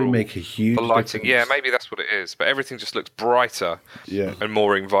might general, make a huge the lighting. difference. Yeah, maybe that's what it is. But everything just looks brighter and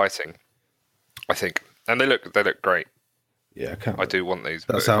more inviting, I think. And they look great. Yeah, I do want these.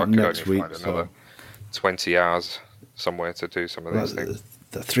 That's but if out I could next only week. find another 20 hours somewhere to do some of these So things.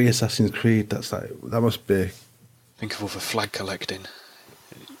 the 3 Assassin's Creed, that must be. Think of all the flag collecting.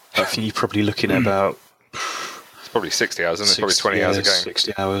 I think you're probably looking at about It's probably 60 hours, isn't it? It's probably 20 hours a game.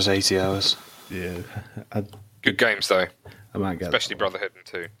 60 hours, 80 hours. Yeah, Good games, though. I might get Especially Brotherhood and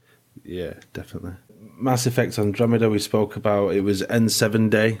 2. Yeah, definitely. Mass Effect Andromeda, we spoke about. It was N7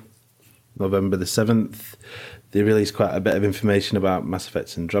 Day, November the 7th. They released quite a bit of information about Mass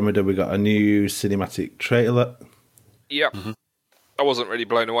Effect Andromeda. We got a new cinematic trailer. Yep. I wasn't really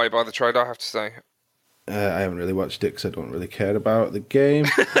blown away by the trailer, I have to say. I haven't really watched it because I don't really care about the game.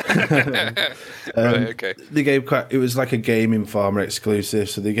 Right, okay. They gave it was like a Game Informer exclusive,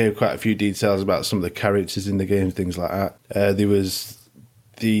 so they gave quite a few details about some of the characters in the game, things like that. There was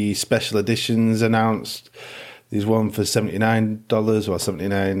the special editions announced. There's one for $79 or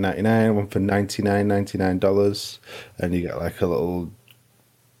 $79.99, one for $99.99, and you get like a little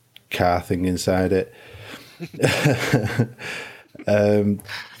car thing inside it.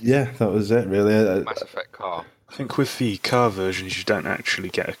 Yeah, that was it really. Mass Effect car. I think with the car versions, you don't actually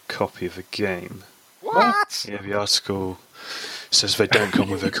get a copy of the game. What? Yeah, the article says they don't come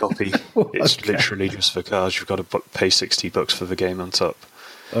with a copy. It's literally just for cars. You've got to pay $60 for the game on top.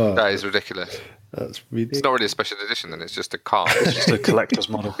 Oh, That is ridiculous. that's It's ridiculous. not really a special edition, then. It's just a car. It's just a collector's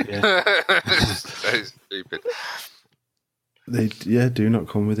model. Yeah. That is stupid. They do not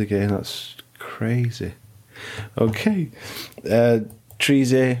come with a game. That's crazy. Okay,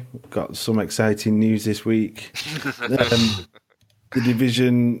 Treasy got some exciting news this week. The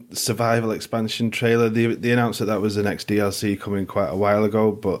Division Survival expansion trailer. They announced that was the next DLC coming quite a while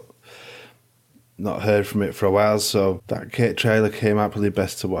ago, but not heard from it for a while. So that trailer came out. Probably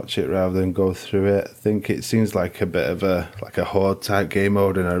best to watch it rather than go through it. I think it seems like a bit of a horde type game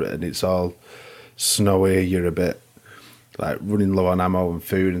mode, and it's all snowy. You're a bit like running low on ammo and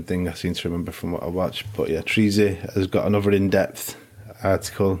food and things. I seem to remember from what I watched. But yeah, Treasy has got another in-depth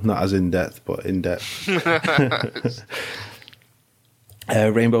article, not as in-depth, but in-depth.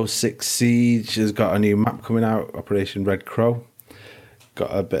 Rainbow Six Siege has got a new map coming out, Operation Red Crow.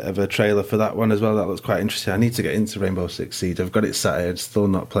 Got a bit of a trailer for that one as well. That looks quite interesting. I need to get into Rainbow Six Siege. I've got it sat here, I've still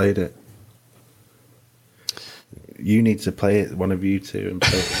not played it. You need to play it, one of you two, and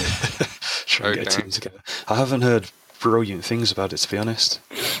play it. Try and get a Okay. team together. I haven't heard brilliant things about it, to be honest.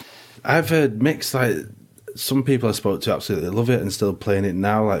 I've heard mixed, like, some people I spoke to absolutely love it and still playing it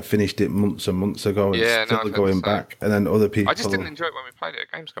now, like finished it months and months ago and Yeah, no, still I've heard going the same. back. And then other people... I just didn't enjoy it when we played it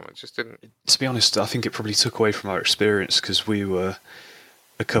at Gamescom. It just didn't. To be honest, I think it probably took away from our experience because we were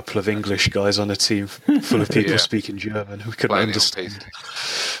a couple of English guys on a team full of people Yeah. speaking German who couldn't Playing it on understand.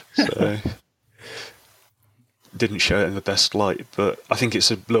 PC. So didn't show it in the best light, but I think it's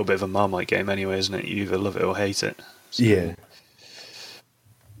a little bit of a Marmite game anyway, isn't it? You either love it or hate it. So, Yeah.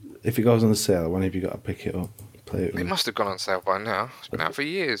 If it goes on sale, when have you got to pick it up? Play it It with. must have gone on sale by now. It's been out for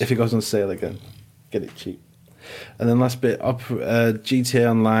years. If it goes on sale again, get it cheap. And then last bit, GTA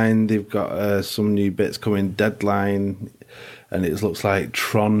Online, they've got some new bits coming, Deadline, and it looks like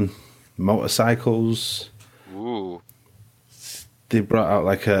Tron motorcycles. Ooh. They brought out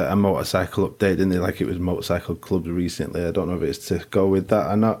like a motorcycle update, didn't they? Like it was Motorcycle Club recently. I don't know if it's to go with that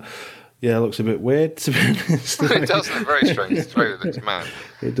or not. Yeah, it looks a bit weird, to be honest. It does look very strange. It's very looks mad.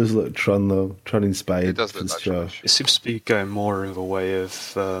 It does look Tron, though. Tron inspired. It does for look like sure. Tron. it seems to be going more in the way of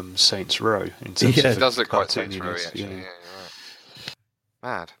Saints Row in terms Yeah. of It does look quite cartooniness, Saints Row, actually. Yeah, you're right.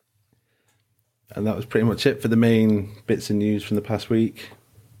 Mad. And that was pretty much it for the main bits of news from the past week.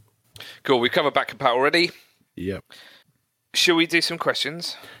 Cool. We covered Back and Pat already. Yep. Shall we do some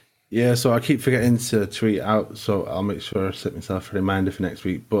questions? Yeah, so I keep forgetting to tweet out, so I'll make sure I set myself a reminder for next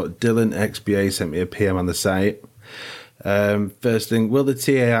week. But Dylan XBA sent me a PM on the site. First thing, will the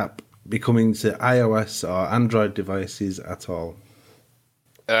TA app be coming to iOS or Android devices at all?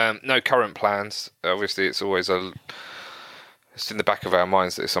 No current plans. Obviously, it's always it's in the back of our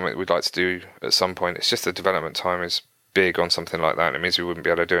minds that it's something we'd like to do at some point. It's just the development time is big on something like that, and it means we wouldn't be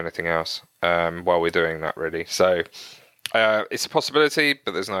able to do anything else while we're doing that, really. So it's a possibility,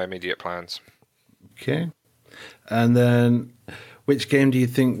 but there's no immediate plans. Okay. And then, which game do you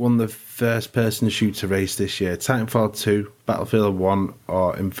think won the first-person shooter race this year? Titanfall 2, Battlefield 1,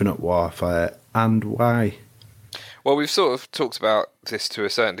 or Infinite Warfare, and why? Well, we've sort of talked about this to a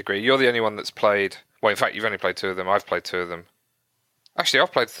certain degree. You're the only one that's played... Well, in fact, you've only played 2 of them. I've played 2 of them. Actually,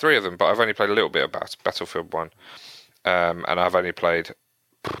 I've played 3 of them, but I've only played a little bit of Battlefield 1. And I've only played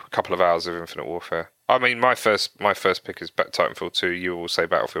a couple of hours of Infinite Warfare. I mean, my first pick is Titanfall 2. You will say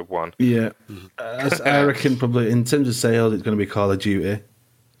Battlefield 1. Yeah. I reckon probably, in terms of sales, it's going to be Call of Duty.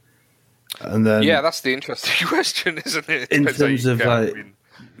 And then... Yeah, that's the interesting question, isn't it? In Depends how terms you of count. like I mean,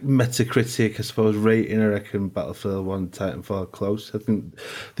 Metacritic, I suppose rating, I reckon Battlefield 1, Titanfall close. I think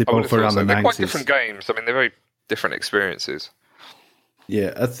they're I would both have thought around so. the They're 90s. quite different games. I mean, they're very different experiences.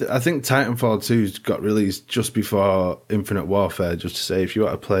 Yeah, I think Titanfall 2's got released just before Infinite Warfare, just to say if you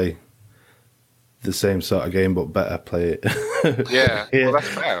want to play the same sort of game but better, play it. Yeah, Yeah. well, that's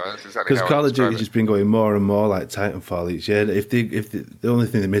fair. That's exactly Because how I Call of describe Duty's it. just been going more and more like Titanfall each year. If the only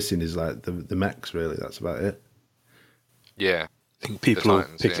thing they're missing is like the mechs, really. That's about it. Yeah. I think people will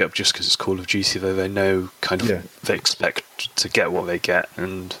Titans, pick yeah. it up just because it's Call of Duty, though they know kind of Yeah. they expect to get what they get,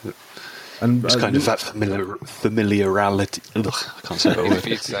 and And It's kind of that familiarity. Ugh, I can't say that Easy word. for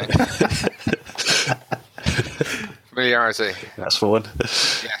you to say. Familiarity. That's the one.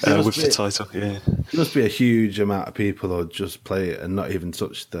 Yes. With the title, yeah. There must be a huge amount of people who just play it and not even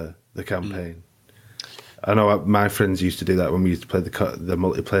touch the campaign. I know my friends used to do that when we used to play the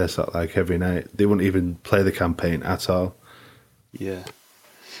multiplayer set like every night. They wouldn't even play the campaign at all. Yeah.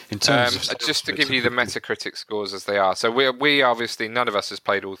 In terms of Just to give you the Metacritic scores as they are. So we obviously, none of us has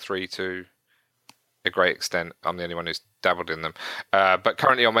played all three to a great extent. I'm the only one who's dabbled in them. But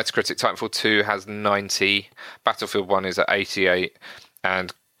currently on Metacritic, Titanfall 2 has 90, Battlefield 1 is at 88,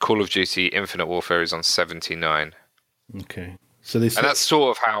 and Call of Duty Infinite Warfare is on 79. Okay. And that's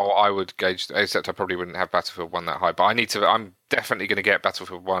sort of how I would gauge, except I probably wouldn't have Battlefield 1 that high. But I'm definitely going to get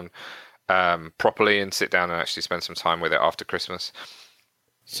Battlefield 1 properly and sit down and actually spend some time with it after Christmas.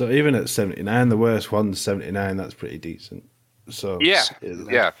 So even at 79, the worst one's 79, that's pretty decent. So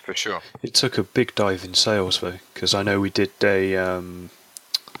yeah, for sure. It took a big dive in sales, though, because I know we did the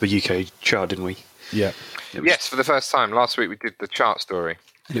UK chart, didn't we? Yeah. Yes, for the first time. Last week we did the chart story.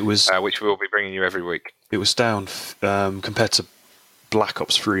 It was which we will be bringing you every week. It was down compared to Black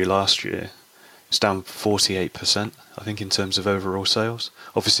Ops 3 last year. It's down 48%, I think, in terms of overall sales.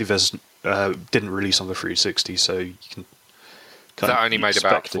 Obviously, there's didn't release on the 360, so you can. That only made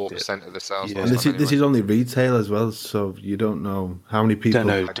about 4% of the sales. Yeah. This is only retail as well, so you don't know how many people. Don't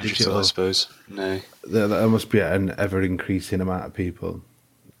know digital, I suppose. No. There must be an ever increasing amount of people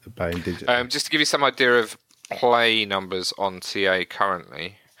buying digital. Just to give you some idea of play numbers on TA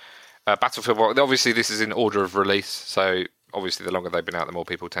currently, Battlefield 1, obviously this is in order of release, so obviously the longer they've been out, the more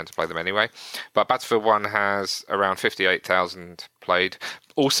people tend to play them anyway. But Battlefield 1 has around 58,000 played.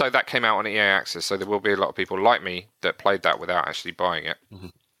 Also, that came out on EA Access, so there will be a lot of people like me that played that without actually buying it. Mm-hmm.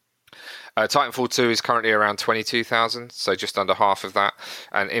 Titanfall 2 is currently around 22,000, so just under half of that.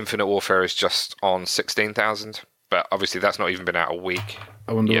 And Infinite Warfare is just on 16,000. But obviously that's not even been out a week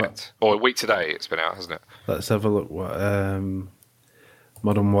yet. Or a week today it's been out, hasn't it? Let's have a look what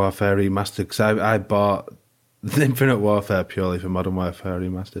Modern Warfare Remastered, because I bought the Infinite Warfare purely for Modern Warfare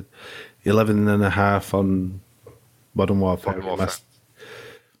Remastered. 11.5 on Modern Warfare Remastered.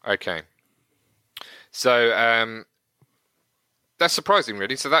 Okay. So that's surprising,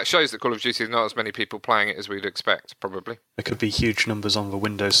 really. So that shows that Call of Duty is not as many people playing it as we'd expect, probably. There could be huge numbers on the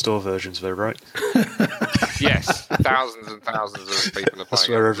Windows Store versions, though, right? Yes, thousands and thousands of people are playing it. That's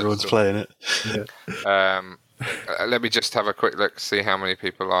where everyone's playing it. Yeah. Let me just have a quick look, see how many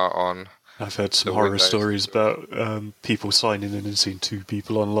people are on. I've heard some horror stories about people signing in and seeing 2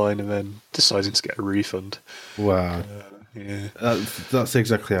 people online and then deciding to get a refund. Wow. Yeah. That's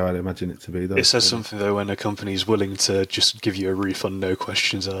exactly how I'd imagine it to be, though. It says something, though, when a company's willing to just give you a refund, no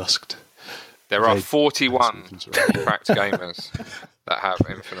questions asked. There are 41 cracked gamers that have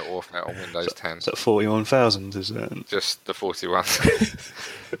Infinite Warfare on Windows 10. Is that 41,000, is it? Just the 41.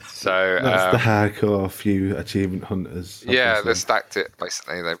 So that's the hardcore few achievement hunters. Obviously. Yeah, they stacked it,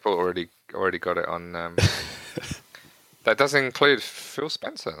 basically. They've already got it on... that does include Phil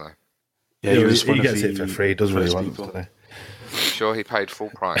Spencer, though. Yeah, he gets it for free. Does really want it. Sure, he paid full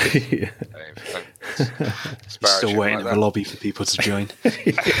price. Yeah. Still waiting in the lobby for people to join.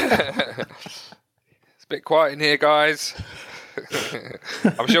 It's a bit quiet in here, guys.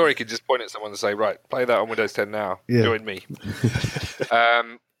 I'm sure he could just point at someone and say, right, play that on Windows 10 now. Yeah. Join me.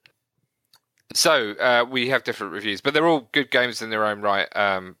 So we have different reviews, but they're all good games in their own right.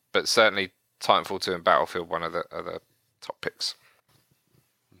 But certainly Titanfall 2 and Battlefield 1 are the top picks.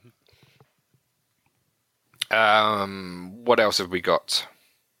 What else have we got?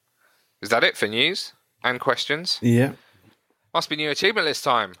 Is that it for news and questions? Yeah. Must be new achievement list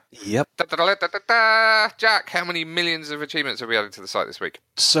time. Yep. Jack, how many millions of achievements have we added to the site this week?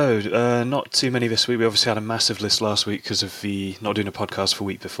 So, not too many this week. We obviously had a massive list last week because of the not doing a podcast for a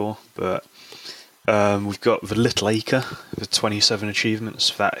week before. But we've got the Little Acre, the 27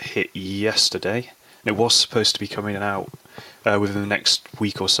 achievements that hit yesterday. And it was supposed to be coming out within the next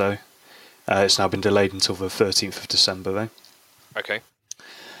week or so. It's now been delayed until the 13th of December, though. Okay.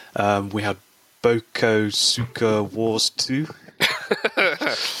 We had Bokosuka Wars 2.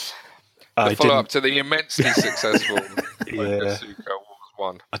 The follow-up to the immensely successful Bokosuka Wars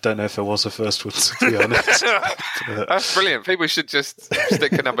 1. I don't know if there was a first one, to be honest. That's brilliant. People should just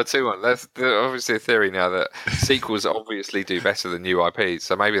stick a number 2 on. There's obviously a theory now that sequels obviously do better than new IPs,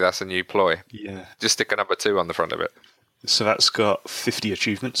 so maybe that's a new ploy. Yeah. Just stick a number 2 on the front of it. So that's got 50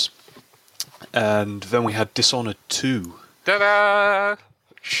 achievements. And then we had Dishonored 2. Ta-da!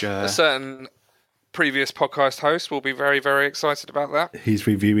 Which, a certain previous podcast host will be very, very excited about that. He's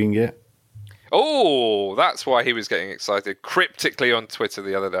reviewing it. Oh, that's why he was getting excited cryptically on Twitter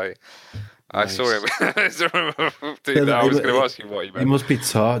the other day. I saw him. Dude, I was going to ask you what he meant. It must be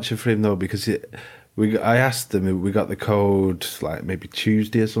torture for him though, because I asked them. We got the code like maybe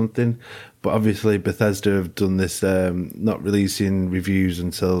Tuesday or something, but obviously Bethesda have done this, not releasing reviews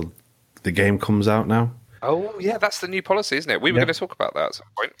until the game comes out now. Oh yeah, that's the new policy, isn't it? We were going to talk about that at some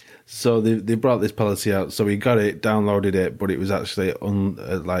point. So they brought this policy out. So we got it, downloaded it, but it was actually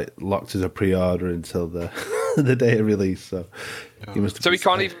locked as a pre-order until the the day of release. So so we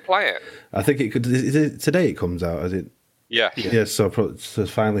can't even play it. I think it could. Is it today? It comes out, is it? Yeah. So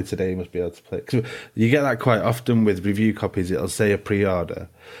finally today you must be able to play it. 'Cause you get that quite often with review copies. It'll say a pre-order,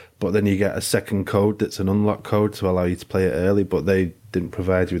 but then you get a second code that's an unlock code to allow you to play it early. But they didn't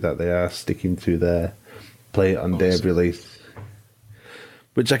provide you with that. They are sticking to their play it on day of release,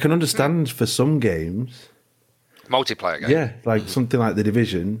 which I can understand for some games. Multiplayer game. Yeah, like something like The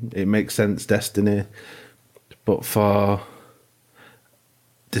Division, it makes sense. Destiny, but for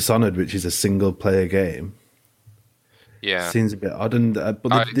Dishonored, which is a single player game, seems a bit odd. And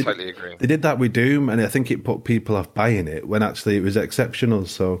but I totally agree. They did that with Doom, and I think it put people off buying it when actually it was exceptional.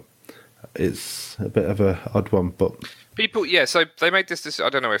 So it's a bit of a odd one, but. People, so they made this. I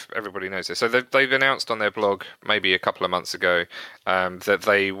don't know if everybody knows this. So they've announced on their blog maybe a couple of months ago that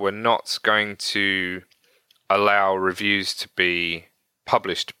they were not going to allow reviews to be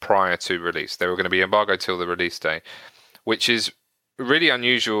published prior to release. They were going to be embargoed till the release day, which is a really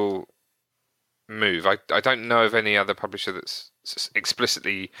unusual move. I don't know of any other publisher that's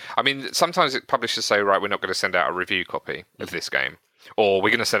explicitly. I mean, sometimes publishers say, right, we're not going to send out a review copy of this game, or we're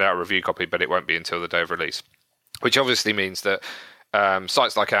going to send out a review copy, but it won't be until the day of release. Which obviously means that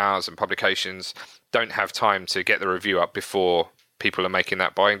sites like ours and publications don't have time to get the review up before people are making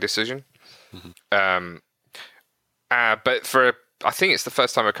that buying decision. Mm-hmm. But I think it's the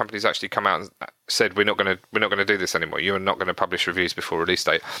first time a company's actually come out and said we're not going to do this anymore. You're not going to publish reviews before release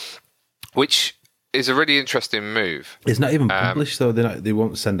date, which is a really interesting move. It's not even published though. They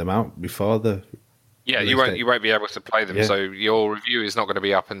won't send them out before the. Yeah, you won't be able to play them. Yeah. So your review is not going to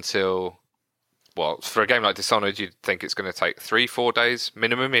be up until. Well, for a game like Dishonored, you'd think it's going to take 3-4 days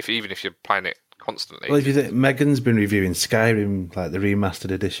minimum, even if you're playing it constantly. Well, if you think Megan's been reviewing Skyrim, like the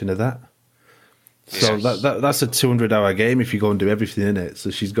remastered edition of that, so that's a 200-hour game if you go and do everything in it.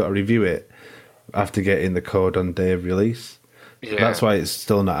 So she's got to review it after getting the code on day of release. Yeah. That's why it's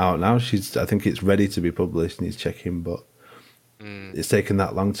still not out now. I think it's ready to be published and he's checking, but it's taken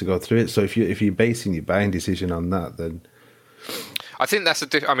that long to go through it. So if you're basing your buying decision on that, then I think that's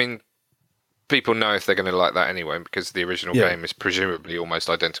people know if they're going to like that anyway, because the original game is presumably almost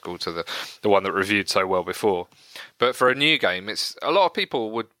identical to the one that reviewed so well before. But for a new game, it's a lot of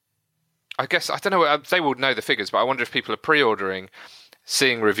people would. I guess I don't know. They would know the figures, but I wonder if people are pre-ordering,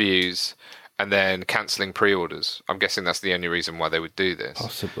 seeing reviews, and then cancelling pre-orders. I'm guessing that's the only reason why they would do this.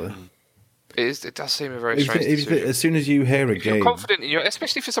 Possibly. It does seem a very strange decision. As soon as you hear a game, you're confident,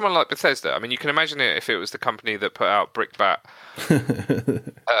 especially for someone like Bethesda. I mean, you can imagine it if it was the company that put out Brickbat.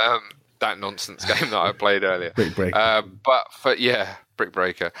 That nonsense game that I played earlier. Brick Breaker. Brick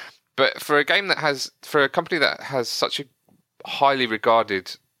Breaker. But for a company that has such a highly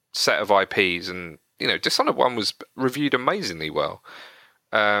regarded set of IPs, and Dishonored 1 was reviewed amazingly well.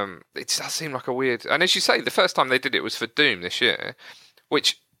 It does seem like a weird. And as you say, the first time they did it was for Doom this year,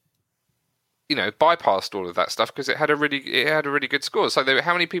 which bypassed all of that stuff because it had a really good score. So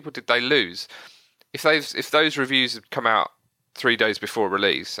how many people did they lose if those reviews had come out 3 days before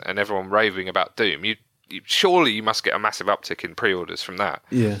release and everyone raving about Doom? Surely you must get a massive uptick in pre-orders from that.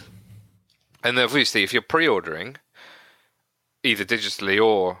 Yeah. And obviously, if you're pre-ordering either digitally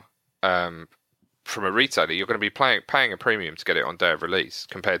or from a retailer, you're going to be paying a premium to get it on day of release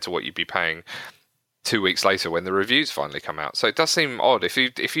compared to what you'd be paying 2 weeks later when the reviews finally come out. So it does seem odd. If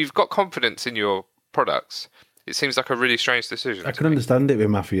you've got confidence in your products, it seems like a really strange decision. I can understand it with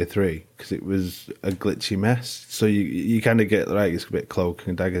Mafia 3 because it was a glitchy mess. So you kind of get it's a bit cloak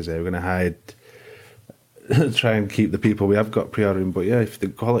and daggers here. We're going to hide, try and keep the people we have got pre-ordering. But if the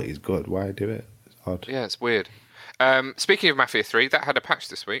quality is good, why do it? It's odd. Yeah, it's weird. Speaking of Mafia 3, that had a patch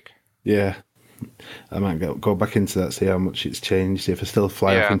this week. Yeah. I might go back into that, see how much it's changed, see if I still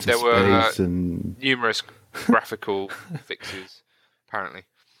fly off into space. Were, and numerous graphical fixes, apparently.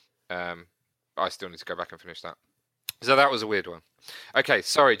 I still need to go back and finish that. So that was a weird one. Okay,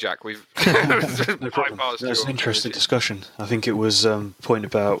 sorry, Jack. We've no problem. That's an interesting discussion. I think it was point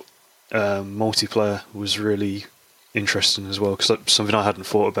about multiplayer was really interesting as well, because something I hadn't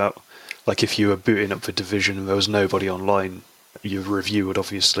thought about. Like if you were booting up for Division and there was nobody online, your review would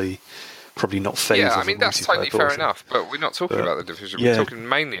obviously probably not favour. Yeah, I mean that's totally fair enough, but we're not talking about the Division. We're talking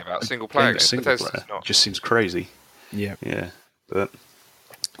mainly about single player games. Player just seems crazy. Yeah. But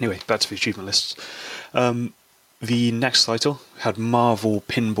anyway, back to the achievement lists. The next title had Marvel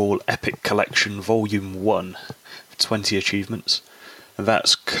Pinball Epic Collection Volume 1, 20 achievements. And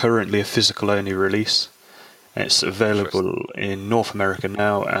that's currently a physical-only release. It's available in North America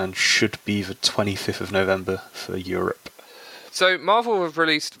now and should be the 25th of November for Europe. So Marvel have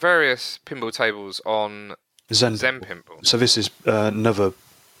released various pinball tables on Zen Pinball. So this is another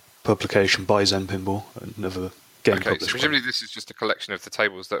publication by Zen Pinball, another game Okay, published. so presumably this is just a collection of the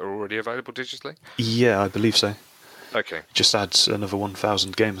tables that are already available digitally? Yeah, I believe so. Okay. Just adds another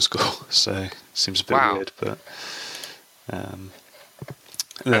 1,000 gamer score, so it seems a bit weird, but... and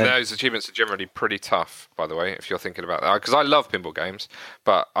those achievements are generally pretty tough, by the way, if you're thinking about that. Because I love pinball games,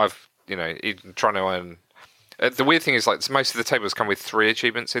 but I've, even trying to earn... the weird thing is, like, most of the tables come with 3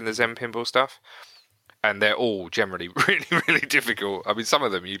 achievements in the Zen Pinball stuff, and they're all generally really, really difficult. I mean, some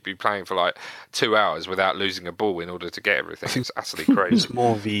of them you'd be playing for, 2 hours without losing a ball in order to get everything. It's absolutely crazy. It's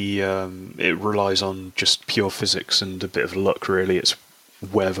more the... it relies on just pure physics and a bit of luck, really. It's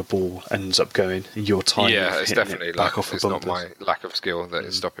where the ball ends up going, your time. Yeah, it's definitely back off it's the not bumpers. my lack of skill that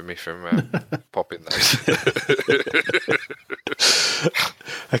is stopping me from popping those.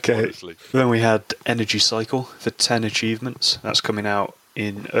 Okay, Honestly. then we had Energy Cycle for 10 achievements. That's coming out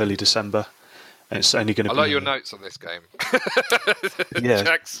in early December. And it's only going to I be... like your notes on this game. Yeah.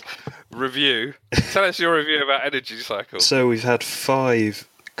 Jack's review. Tell us your review about Energy Cycle. So we've had 5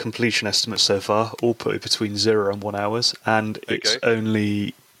 completion estimates so far, all put between 0 and 1 hours, and it's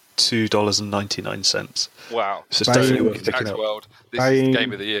only $2.99. Wow. So it's definitely worth picking Jack's up. World. This is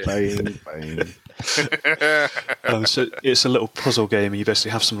game of the year. So it's a little puzzle game, and you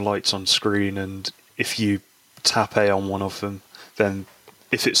basically have some lights on screen, and if you tap A on one of them, then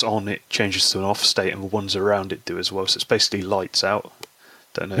if it's on, it changes to an off state, and the ones around it do as well. So it's basically lights out.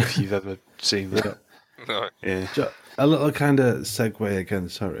 Don't know if you've ever seen that. No. Yeah. A little kind of segue again,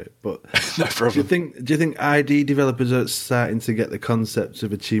 sorry, but No problem. do you think ID developers are starting to get the concepts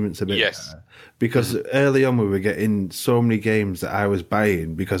of achievements a bit better? Because early on we were getting so many games that I was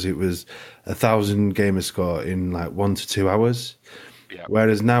buying because it was 1,000 gamer score in 1 to 2 hours. Yeah.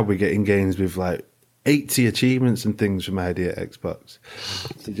 Whereas now we're getting games with 80 achievements and things from ID at Xbox.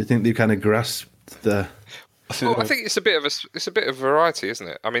 So do you think they've kind of grasped the... I think it's a bit of variety, isn't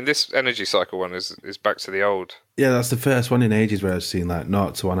it? I mean, this Energy Cycle one is back to the old. Yeah, that's the first one in ages where I've seen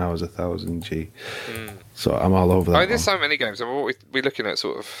 0 to 1 hours 1,000 G. So I'm all over that. I mean, there's so many games. I mean, we're looking at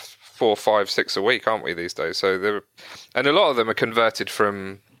sort of 4, 5, 6 a week, aren't we, these days? So and a lot of them are converted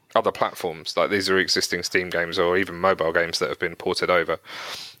from other platforms. Like these are existing Steam games or even mobile games that have been ported over.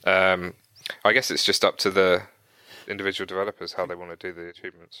 I guess it's just up to the individual developers how they want to do the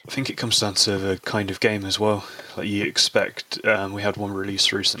achievements. I think it comes down to the kind of game as well. Like you expect, we had one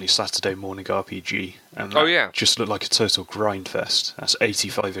released recently, Saturday Morning RPG, and that just looked like a total grind fest. That's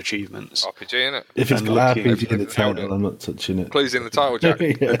 85 achievements. RPG, innit? If it's got RPG in the title, I'm not touching it. Clues in the title, Jack.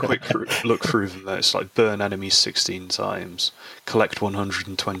 A quick look through them there. It's like burn enemies 16 times, collect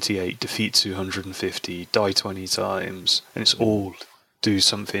 128, defeat 250, die 20 times, and it's all do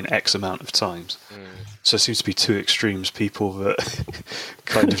something X amount of times. So there seems to be 2 extremes, people that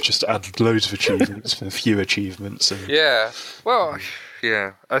kind of just add loads of achievements for a few achievements. And yeah. Well,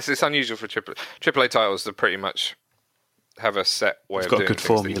 yeah. It's unusual for AAA titles to pretty much have a set way of doing things. It's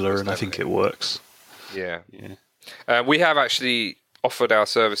got a good formula, and I think it works. Yeah. We have actually offered our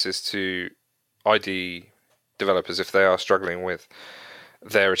services to ID developers if they are struggling with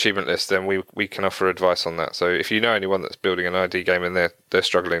their achievement list, then we can offer advice on that. So if you know anyone that's building an ID game and they're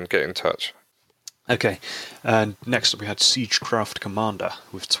struggling, get in touch. Okay, and next up we had Siegecraft Commander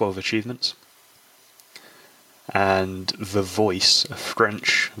with 12 achievements, and The Voice, a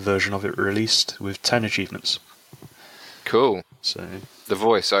French version of it, released with 10 achievements. Cool. So The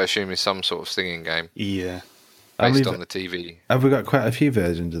Voice, I assume, is some sort of singing game. Yeah. Based on the TV. Have we got quite a few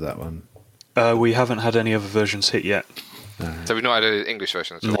versions of that one? We haven't had any other versions hit yet. So we've not had an English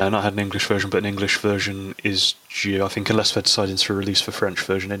version at all? No, not had an English version, but an English version is due, I think, unless they're deciding to release the French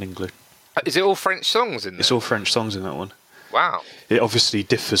version in English. Is it all French songs in there? It's all French songs in that one. Wow. It obviously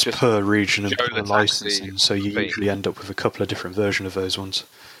differs per region and Joe per Lataxi licensing, so you usually end up with a couple of different versions of those ones.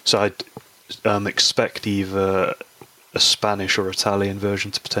 So I'd expect either a Spanish or Italian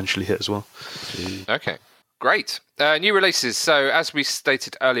version to potentially hit as well. Okay. Great. New releases. So, as we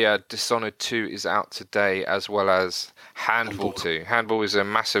stated earlier, Dishonored 2 is out today, as well as Handball 2. Handball is a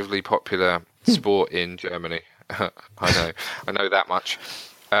massively popular sport in Germany. I know that much.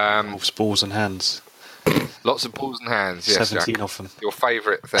 Involves balls and hands. Lots of balls and hands. Yes, 17 Jack. of them. Your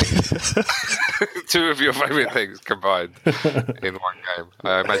favourite thing. 2 of your favourite things combined in one game.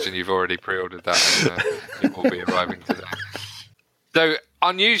 I imagine you've already pre-ordered that and it will be arriving today. So,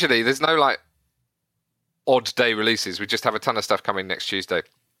 unusually, there's no like odd day releases. We just have a ton of stuff coming next Tuesday,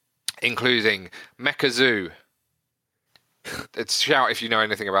 including Mecha Zoo. It's shout if you know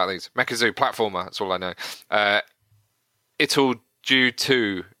anything about these. Mecha Zoo platformer. That's all I know. It'll Due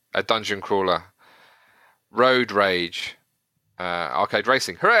 2, a dungeon crawler. Road Rage, arcade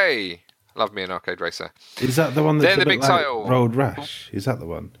racing. Hooray! Love me an arcade racer. Is that the one that's Then the big like title. Road Rash? Is that the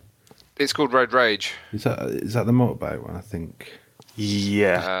one? It's called Road Rage. Is that the motorbike one? I think.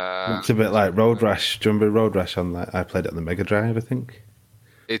 Yeah. Looks a bit like Road Rash. Do you remember Road Rash on that? I played it on the Mega Drive, I think.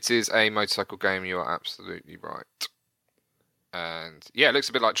 It is a motorcycle game. You are absolutely right. And yeah, it looks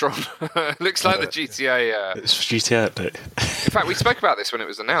a bit like Tron. It looks like the GTA. It's GTA, but In fact, we spoke about this when it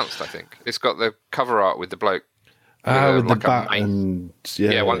was announced. I think it's got the cover art with the bloke. With like the bat and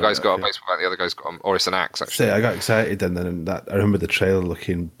one guy's got a baseball bat, the other guy's got, or it's an axe. Actually, I got excited and then I remember the trailer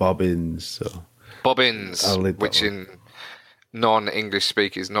looking bobbins. So Bobbins, which in non-English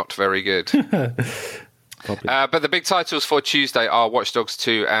speak is not very good. But the big titles for Tuesday are Watch Dogs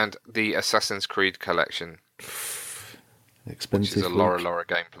 2 and the Assassin's Creed Collection. Expensive. Which is a Laura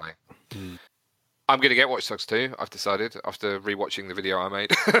gameplay. I'm going to get Watch Dogs 2, I've decided, after rewatching the video I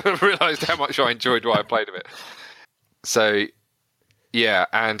made. I realised how much I enjoyed what I played of it. So, yeah,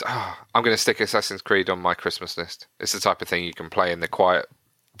 and I'm going to stick Assassin's Creed on my Christmas list. It's the type of thing you can play in the quiet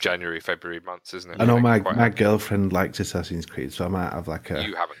January, February months, isn't it? I know my girlfriend likes Assassin's Creed, so I might have like a...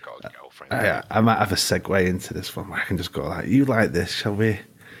 You haven't got a girlfriend. I might have a segue into this one where I can just go like, you like this, shall we?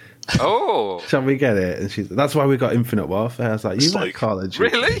 Oh. Shall we get it? And that's why we got Infinite Warfare. I was like, you like Call of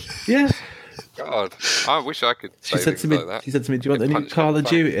Duty? Really? Yeah. God, I wish I could say She said to me, like that. do you want the new Call of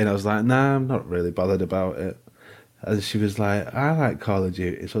Duty? And I was like, nah, I'm not really bothered about it. And she was like, I like Call of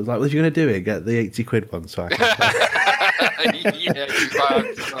Duty. So I was like, well, if you're going to do it, get the 80 quid one so I can play. Yeah, she's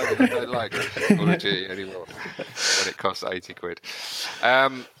like, I don't like Call of Duty anymore when it costs 80 quid.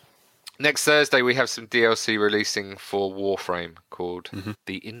 Next Thursday, we have some DLC releasing for Warframe called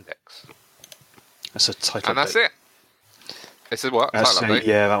The Index. that's a title. And that's update. it. It's a what? That's Title update?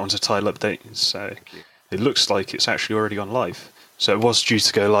 yeah, that one's a title update. So you. it looks like it's actually already gone live. So it was due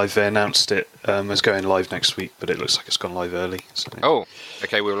to go live. They announced it as going live next week, but it looks like it's gone live early. So. Oh,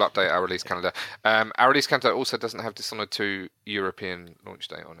 okay. We will update our release calendar. Our release calendar also doesn't have Dishonored 2 European launch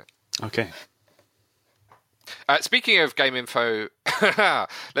date on it. Okay. Speaking of game info,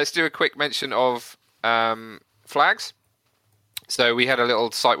 let's do a quick mention of flags. So we had a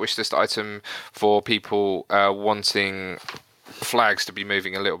little site wish list item for people wanting flags to be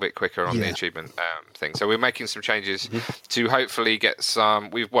moving a little bit quicker on the achievement thing. So we're making some changes to hopefully get some.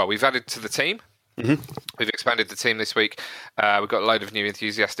 We've added to the team. We've expanded the team this week. We've got a load of new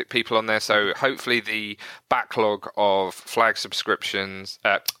enthusiastic people on there. So hopefully the backlog of flag submissions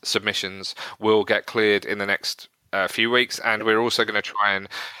will get cleared in the next few weeks. And we're also going to try and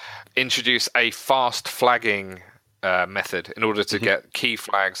introduce a fast flagging method in order to get key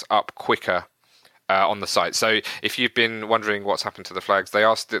flags up quicker on the site. So if you've been wondering what's happened to the flags, they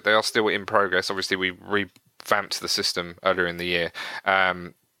are still in progress. Obviously, we revamped the system earlier in the year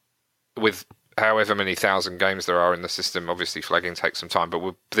with however many thousand games there are in the system. Obviously, flagging takes some time, but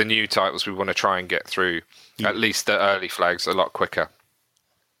with the new titles, we want to try and get through at least the early flags a lot quicker.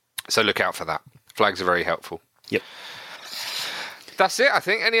 So look out for that. Flags are very helpful. Yep. That's it, I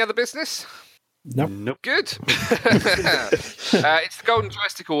think. Any other business? Nope. Good. It's the Golden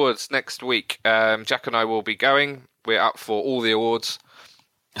Joystick Awards next week. Jack and I will be going. We're up for all the awards.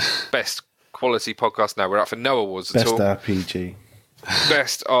 Best quality podcast. No, we're up for no awards at all. Best RPG.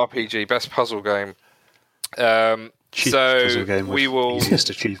 Best RPG, best puzzle game. Cheapest So puzzle game with we will easiest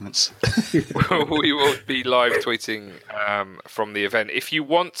achievements. we will be live tweeting from the event. If you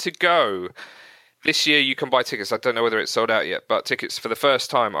want to go this year, you can buy tickets. I don't know whether it's sold out yet, but tickets for the first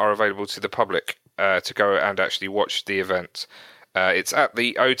time are available to the public to go and actually watch the event. It's at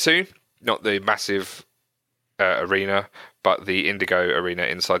the O2, not the massive arena, but the Indigo Arena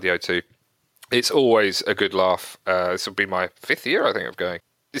inside the O2. It's always a good laugh. This will be my 5th year, I think, of going.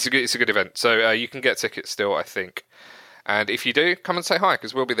 It's a good event. So you can get tickets still, I think. And if you do, come and say hi,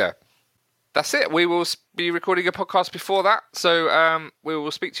 because we'll be there. That's it. We will be recording a podcast before that. So we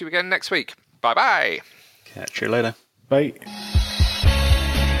will speak to you again next week. Bye-bye. Catch you later. Bye.